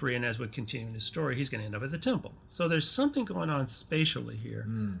periphery, and as we continue in his story, he's going to end up at the temple. So there's something going on spatially here.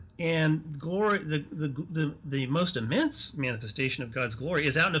 And glory, the most immense manifestation of God's glory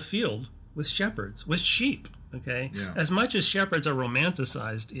is out in a field with shepherds, with sheep. Okay, as much as shepherds are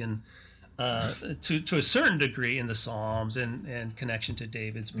romanticized in to a certain degree in the Psalms and connection to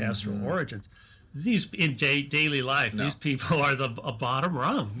David's pastoral origins, these in daily life, these people are a bottom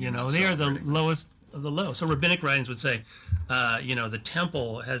rung. They are the lowest of the low. So rabbinic writings would say, the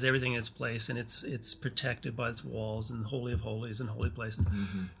temple has everything in its place, and it's protected by its walls, and the Holy of Holies and holy place.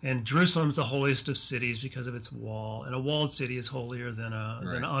 And Jerusalem's the holiest of cities because of its wall, and a walled city is holier than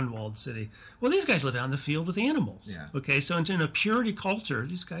an unwalled city. Well, these guys live out in the field with animals. Yeah. Okay, so in a purity culture,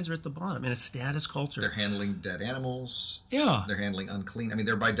 these guys are at the bottom. In a status culture, they're handling dead animals. Yeah. They're handling unclean. I mean,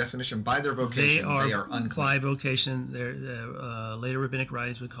 they're by definition, by their vocation, they are unclean. By vocation, they're later rabbinic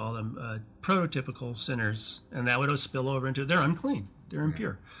writings would call them prototypical sinners, and that would spill over into they're unclean, they're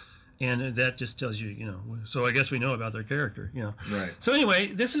impure, and that just tells you, so I guess we know about their character, Right. So anyway,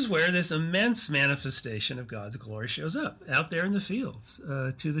 this is where this immense manifestation of God's glory shows up out there in the fields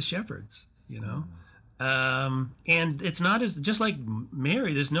to the shepherds, and it's not just like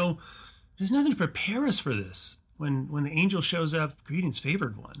Mary. There's nothing to prepare us for this. When the angel shows up, greetings,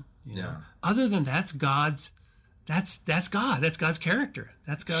 favored one. Other than that's God's. That's God. That's God's character.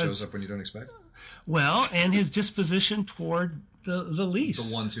 That's God's. Shows up when you don't expect. Well, and his disposition toward the least.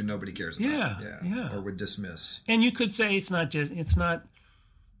 The ones who nobody cares about. Yeah. Or would dismiss. And you could say there's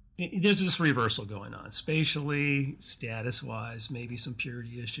this reversal going on. Spatially, status-wise, maybe some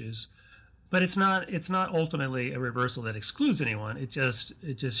purity issues. But it's not ultimately a reversal that excludes anyone. It just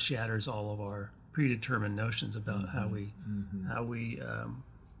shatters all of our predetermined notions about how we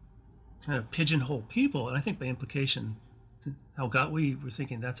kind of pigeonhole people, and I think by implication, we were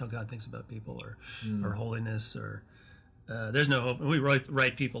thinking that's how God thinks about people, or holiness, or there's no hope. And we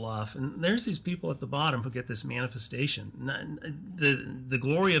write people off, and there's these people at the bottom who get this manifestation, the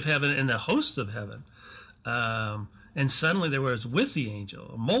glory of heaven and the hosts of heaven. And suddenly there was with the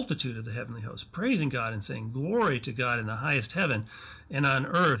angel a multitude of the heavenly hosts, praising God and saying, "Glory to God in the highest heaven, and on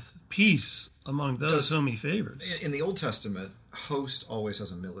earth peace among those whom he favors." In the Old Testament, host always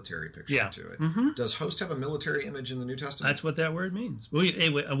has a military picture to it. Does host have a military image in the New Testament? That's what that word means. We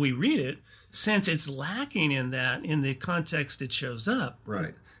read it, since it's lacking in the context it shows up.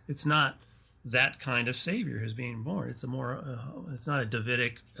 Right. It's not that kind of Savior who's being born. It's it's not a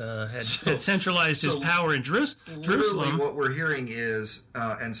Davidic had centralized his power in Jerusalem. Literally what we're hearing is,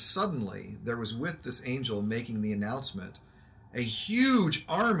 and suddenly there was with this angel making the announcement, a huge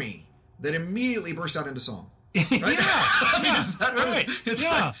army that immediately burst out into song. Right? I mean, is that right?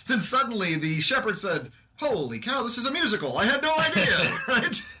 Like, then suddenly the shepherd said, "Holy cow, this is a musical. I had no idea."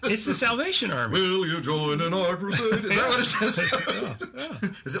 Right? It's the Salvation Army. Will you join in our crusade? Is that what it says?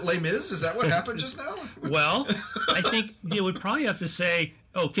 Is it Les Mis? Is that what happened just now? Well, I think you would probably have to say,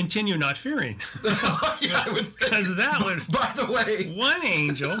 continue not fearing. Because that would... By the way... One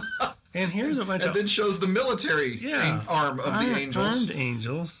angel... And here's a bunch and then shows the military arm of the angels. Armed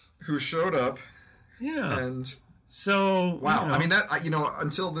angels. Who showed up. Yeah. And so wow, I mean that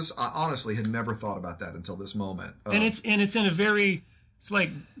until this, I honestly had never thought about that until this moment. And it's in it's like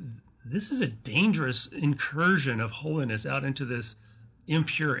this is a dangerous incursion of holiness out into this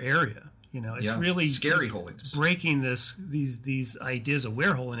impure area. It's really scary holiness, breaking these ideas of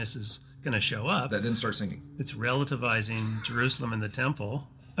where holiness is going to show up. That then start singing. It's relativizing Jerusalem and the temple.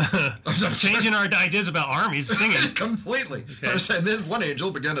 Changing our ideas about armies singing completely. Okay. And then one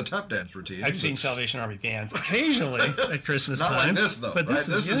angel began a tap dance routine. I've seen Salvation Army bands occasionally at Christmas time. Not like this though. But this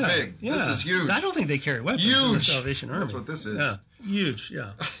is big. Yeah. This is huge. I don't think they carry weapons in the Salvation Army. That's what this is. Yeah. Huge.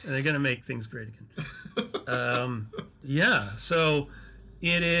 Yeah, and they're going to make things great again. So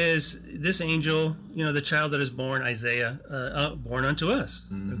it is this angel, the child that is born, Isaiah, born unto us.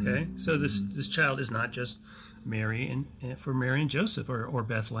 Okay, so this child is not just Mary and Joseph, or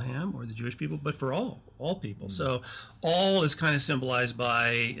Bethlehem, or the Jewish people, but for all people. So all is kind of symbolized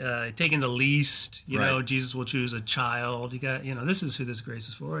by taking the least. You know, Jesus will choose a child. You got, this is who this grace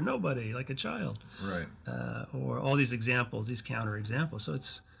is for. Nobody, like a child. Right. Or all these examples, these counter examples. So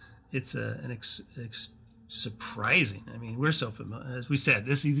it's surprising. I mean, we're so familiar. As we said,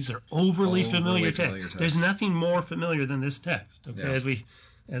 these are overly familiar texts. There's nothing more familiar than this text. Okay,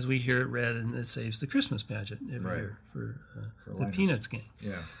 as we hear it read, and it saves the Christmas pageant every year for the Peanuts gang.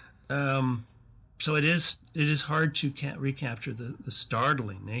 Yeah. So it is hard to recapture the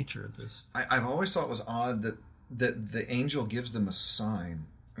startling nature of this. I've always thought it was odd that the angel gives them a sign,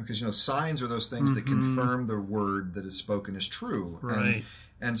 because signs are those things that confirm the word that is spoken is true. Right.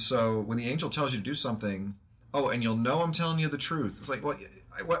 And so when the angel tells you to do something, and you'll know I'm telling you the truth. It's like,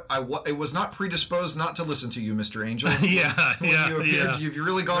 it was not predisposed not to listen to you, Mr. Angel. You've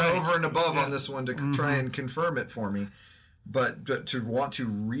really gone over and above on this one to try and confirm it for me. But to want to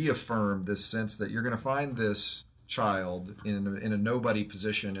reaffirm this sense that you're going to find this child in a nobody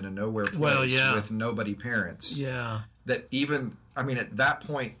position, in a nowhere place, with nobody parents. Yeah. That even, at that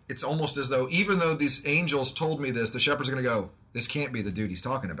point, it's almost as though, even though these angels told me this, the shepherds are going to go, this can't be the dude he's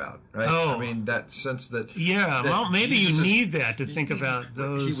talking about, right? Oh. That sense that... Yeah, that maybe Jesus you need that to think about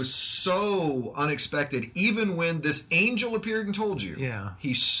those... He was so unexpected, even when this angel appeared and told you. Yeah.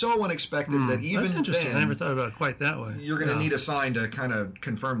 He's so unexpected that even That's interesting. then... I never thought about it quite that way. You're going to need a sign to kind of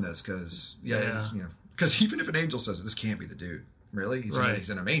confirm this, because, because even if an angel says, this can't be the dude. Really? He's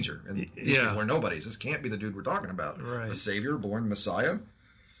in a manger. And these people are nobodies. This can't be the dude we're talking about. Right. A savior, born Messiah.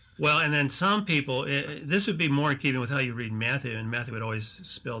 Well, and then some people, this would be more in keeping with how you read Matthew, and Matthew would always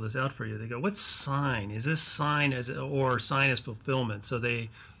spell this out for you. They go, what sign? Is this sign or sign as fulfillment? So they,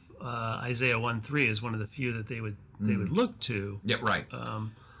 Isaiah 1:3 is one of the few that they would look to. Yeah, right.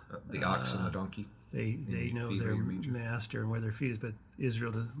 The ox and the donkey. They know their master and where their feet is, but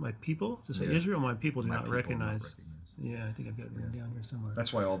Israel, my people, Israel, my people do not recognize. Yeah, I think I've got it written down here somewhere.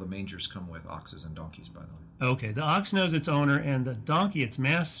 That's why all the mangers come with oxes and donkeys, by the way. Okay, the ox knows its owner, and the donkey its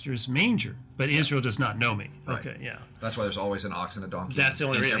master's manger, but Israel does not know me. Right. Okay, yeah. That's why there's always an ox and a donkey. That's the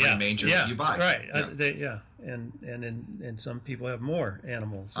only reason. Every manger that you buy. Right. And some people have more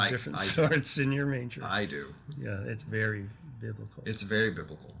animals of different sorts in your manger. I do. Yeah, it's very biblical. It's very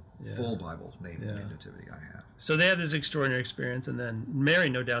biblical. Yeah. Full Bible nativity I have. So they had this extraordinary experience, and then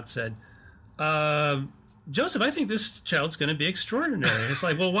Mary, no doubt, said, Joseph, I think this child's going to be extraordinary. It's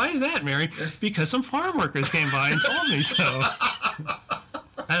like, well, why is that, Mary? Because some farm workers came by and told me so.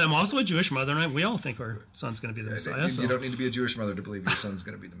 And I'm also a Jewish mother, and we all think our son's going to be the Messiah. You don't need to be a Jewish mother to believe your son's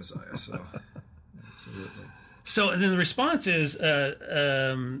going to be the Messiah. So, absolutely. So then the response is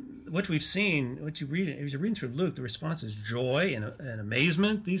what we've seen, as you're reading through Luke, the response is joy and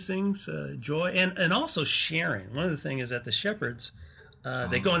amazement. These things, joy and also sharing. One of the things is that the shepherds.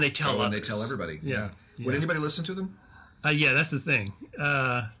 They go and they tell others. And they tell everybody. Yeah. Would anybody listen to them? Yeah, that's the thing.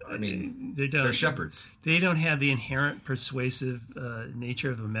 They're shepherds. They don't have the inherent persuasive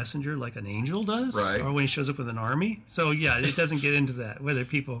nature of a messenger like an angel does, right? Or when he shows up with an army. So yeah, it doesn't get into that whether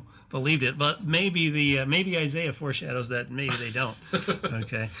people believed it, but maybe Isaiah foreshadows that maybe they don't.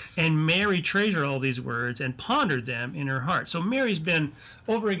 Okay, and Mary treasured all these words and pondered them in her heart. So Mary's been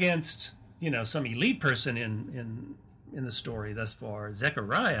over against some elite person in the story thus far,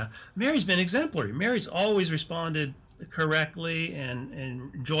 Zechariah. Mary's been exemplary. Mary's always responded correctly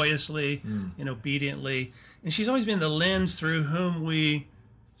and joyously and obediently, and she's always been the lens through whom we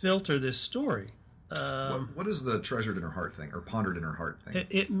filter this story. What is the treasured in her heart thing, or pondered in her heart thing?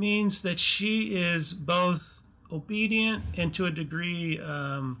 It means that she is both obedient and to a degree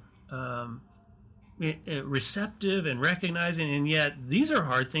receptive and recognizing, and yet these are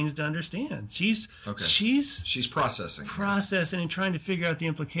hard things to understand. She's processing and trying to figure out the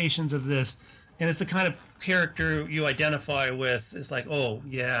implications of this, and it's the kind of character you identify with. It's like, oh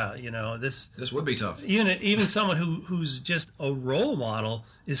yeah, this would be tough. Even someone who's just a role model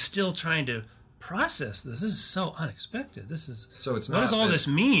is still trying to process this. This is so unexpected. So it's not. What does all this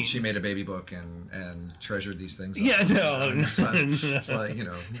mean? She made a baby book and treasured these things. Yeah, no. It's like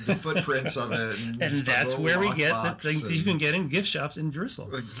the footprints of it, and that's where we get the things that you can get in gift shops in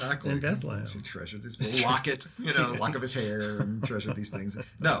Jerusalem. Exactly. In Bethlehem. She treasured this little locket, lock of his hair, and treasured these things.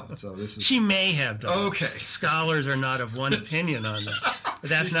 No, so this is. She may have done. Okay. Scholars are not of one opinion on that,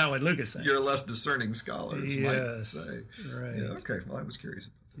 but that's not what Luke is saying. You're less discerning scholars might say. Right. Yeah. Okay. Well, I was curious.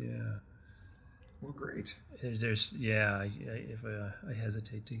 Yeah. Well, great. If I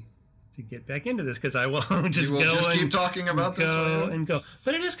hesitate to get back into this, because I will just keep talking about this. And go.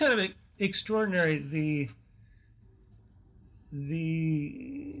 But it is kind of extraordinary.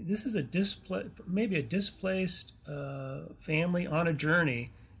 this is maybe a displaced family on a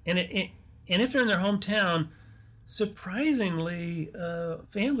journey, and if they're in their hometown, surprisingly,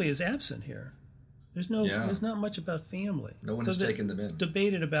 family is absent here. There's not much about family. No one has taken them in. It's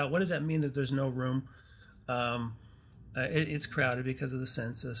debated about what does that mean that there's no room. It's crowded because of the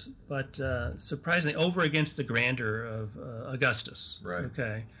census, but surprisingly, over against the grandeur of Augustus. Right.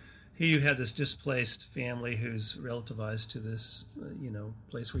 Okay. Here you have this displaced family who's relativized to this,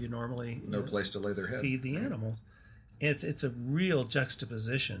 place where you normally no place to lay their head. Feed the animals. It's a real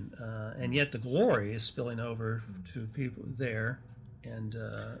juxtaposition, and yet the glory is spilling over to people there, and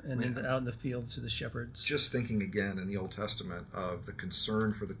out in the fields to the shepherds. Just thinking again in the Old Testament of the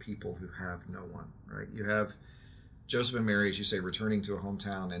concern for the people who have no one. Right. You have Joseph and Mary, as you say, returning to a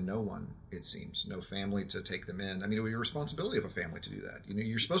hometown, and no one, it seems, no family to take them in. I mean, it would be a responsibility of a family to do that.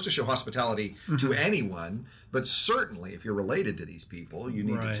 You're supposed to show hospitality to anyone, but certainly if you're related to these people, you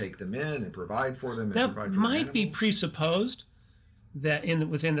need to take them in and provide for them. And that might be presupposed that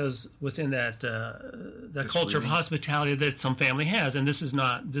within that culture of hospitality that some family has, and this is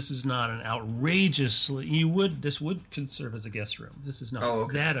not an outrageously this would serve as a guest room. This is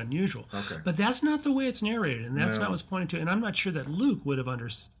not that unusual. Okay. But that's not the way it's narrated, and that's not what's pointed to. And I'm not sure that Luke would have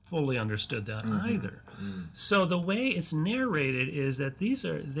fully understood that either. Mm. So the way it's narrated is that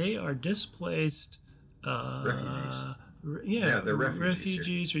they are displaced refugees. They're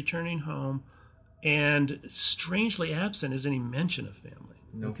refugees returning home. And strangely absent is any mention of family.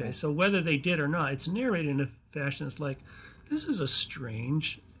 Okay, so whether they did or not, it's narrated in a fashion that's like, this is a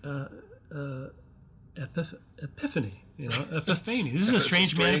strange epiphany, epiphany. This is a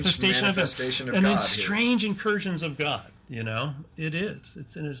strange manifestation of God, and then strange incursions of God. It is.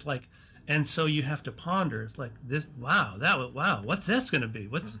 It's like, and so you have to ponder. It's like this. Wow, what's that's going to be?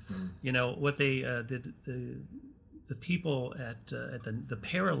 What's what they did. The people at the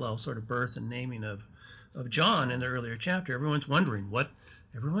parallel sort of birth and naming of John in the earlier chapter, everyone's wondering what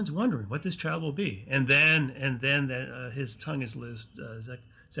this child will be, and then his tongue is loosed,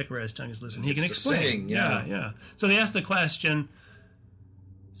 Zechariah's tongue is loosed, and he can explain. Yeah. So they ask the question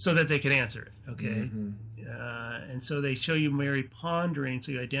so that they can answer it. Okay, and so they show you Mary pondering,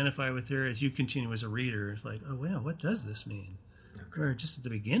 so you identify with her as you continue as a reader. It's like, oh wow, what does this mean? Okay. Or just at the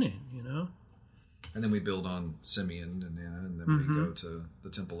beginning, And then we build on Simeon and Anna, and then we go to the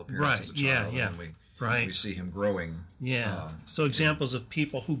temple appearance as a child, and we see him growing. Yeah. So examples of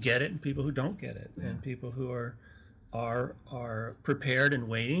people who get it and people who don't get it, and people who are prepared and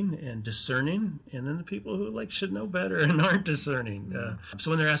waiting and discerning, and then the people who should know better and aren't discerning.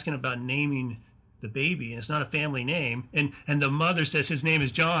 So when they're asking about naming the baby, and it's not a family name, and the mother says his name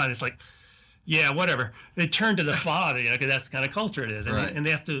is John, it's like, yeah, whatever. They turn to the father, because that's the kind of culture it is, and they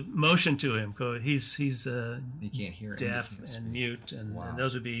have to motion to him. He's he can't hear, deaf and mute, and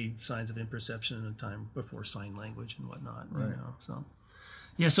those would be signs of imperception in a time before sign language and whatnot. Right.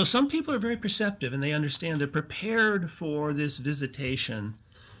 So some people are very perceptive and they understand. They're prepared for this visitation,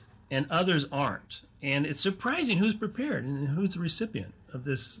 and others aren't. And it's surprising who's prepared and who's the recipient of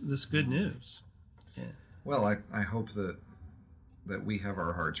this good news. Yeah. Well, I hope that we have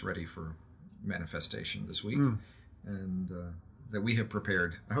our hearts ready for manifestation this week, and that we have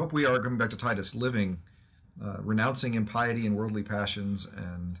prepared. I hope we are, going back to Titus, living, renouncing impiety and worldly passions,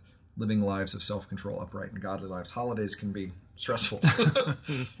 and living lives of self-control, upright and godly lives. Holidays can be stressful.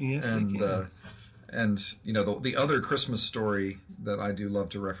 Yes, and the other Christmas story that I do love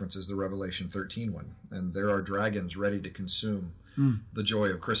to reference is the Revelation 13 one, and there are dragons ready to consume the joy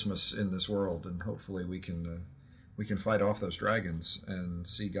of Christmas in this world, and hopefully we can fight off those dragons and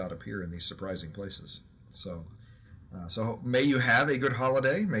see God appear in these surprising places. So may you have a good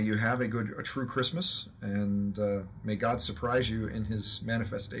holiday. May you have a true Christmas, and may God surprise you in His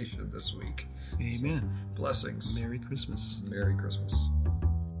manifestation this week. Amen. So, blessings. Merry Christmas. Merry Christmas.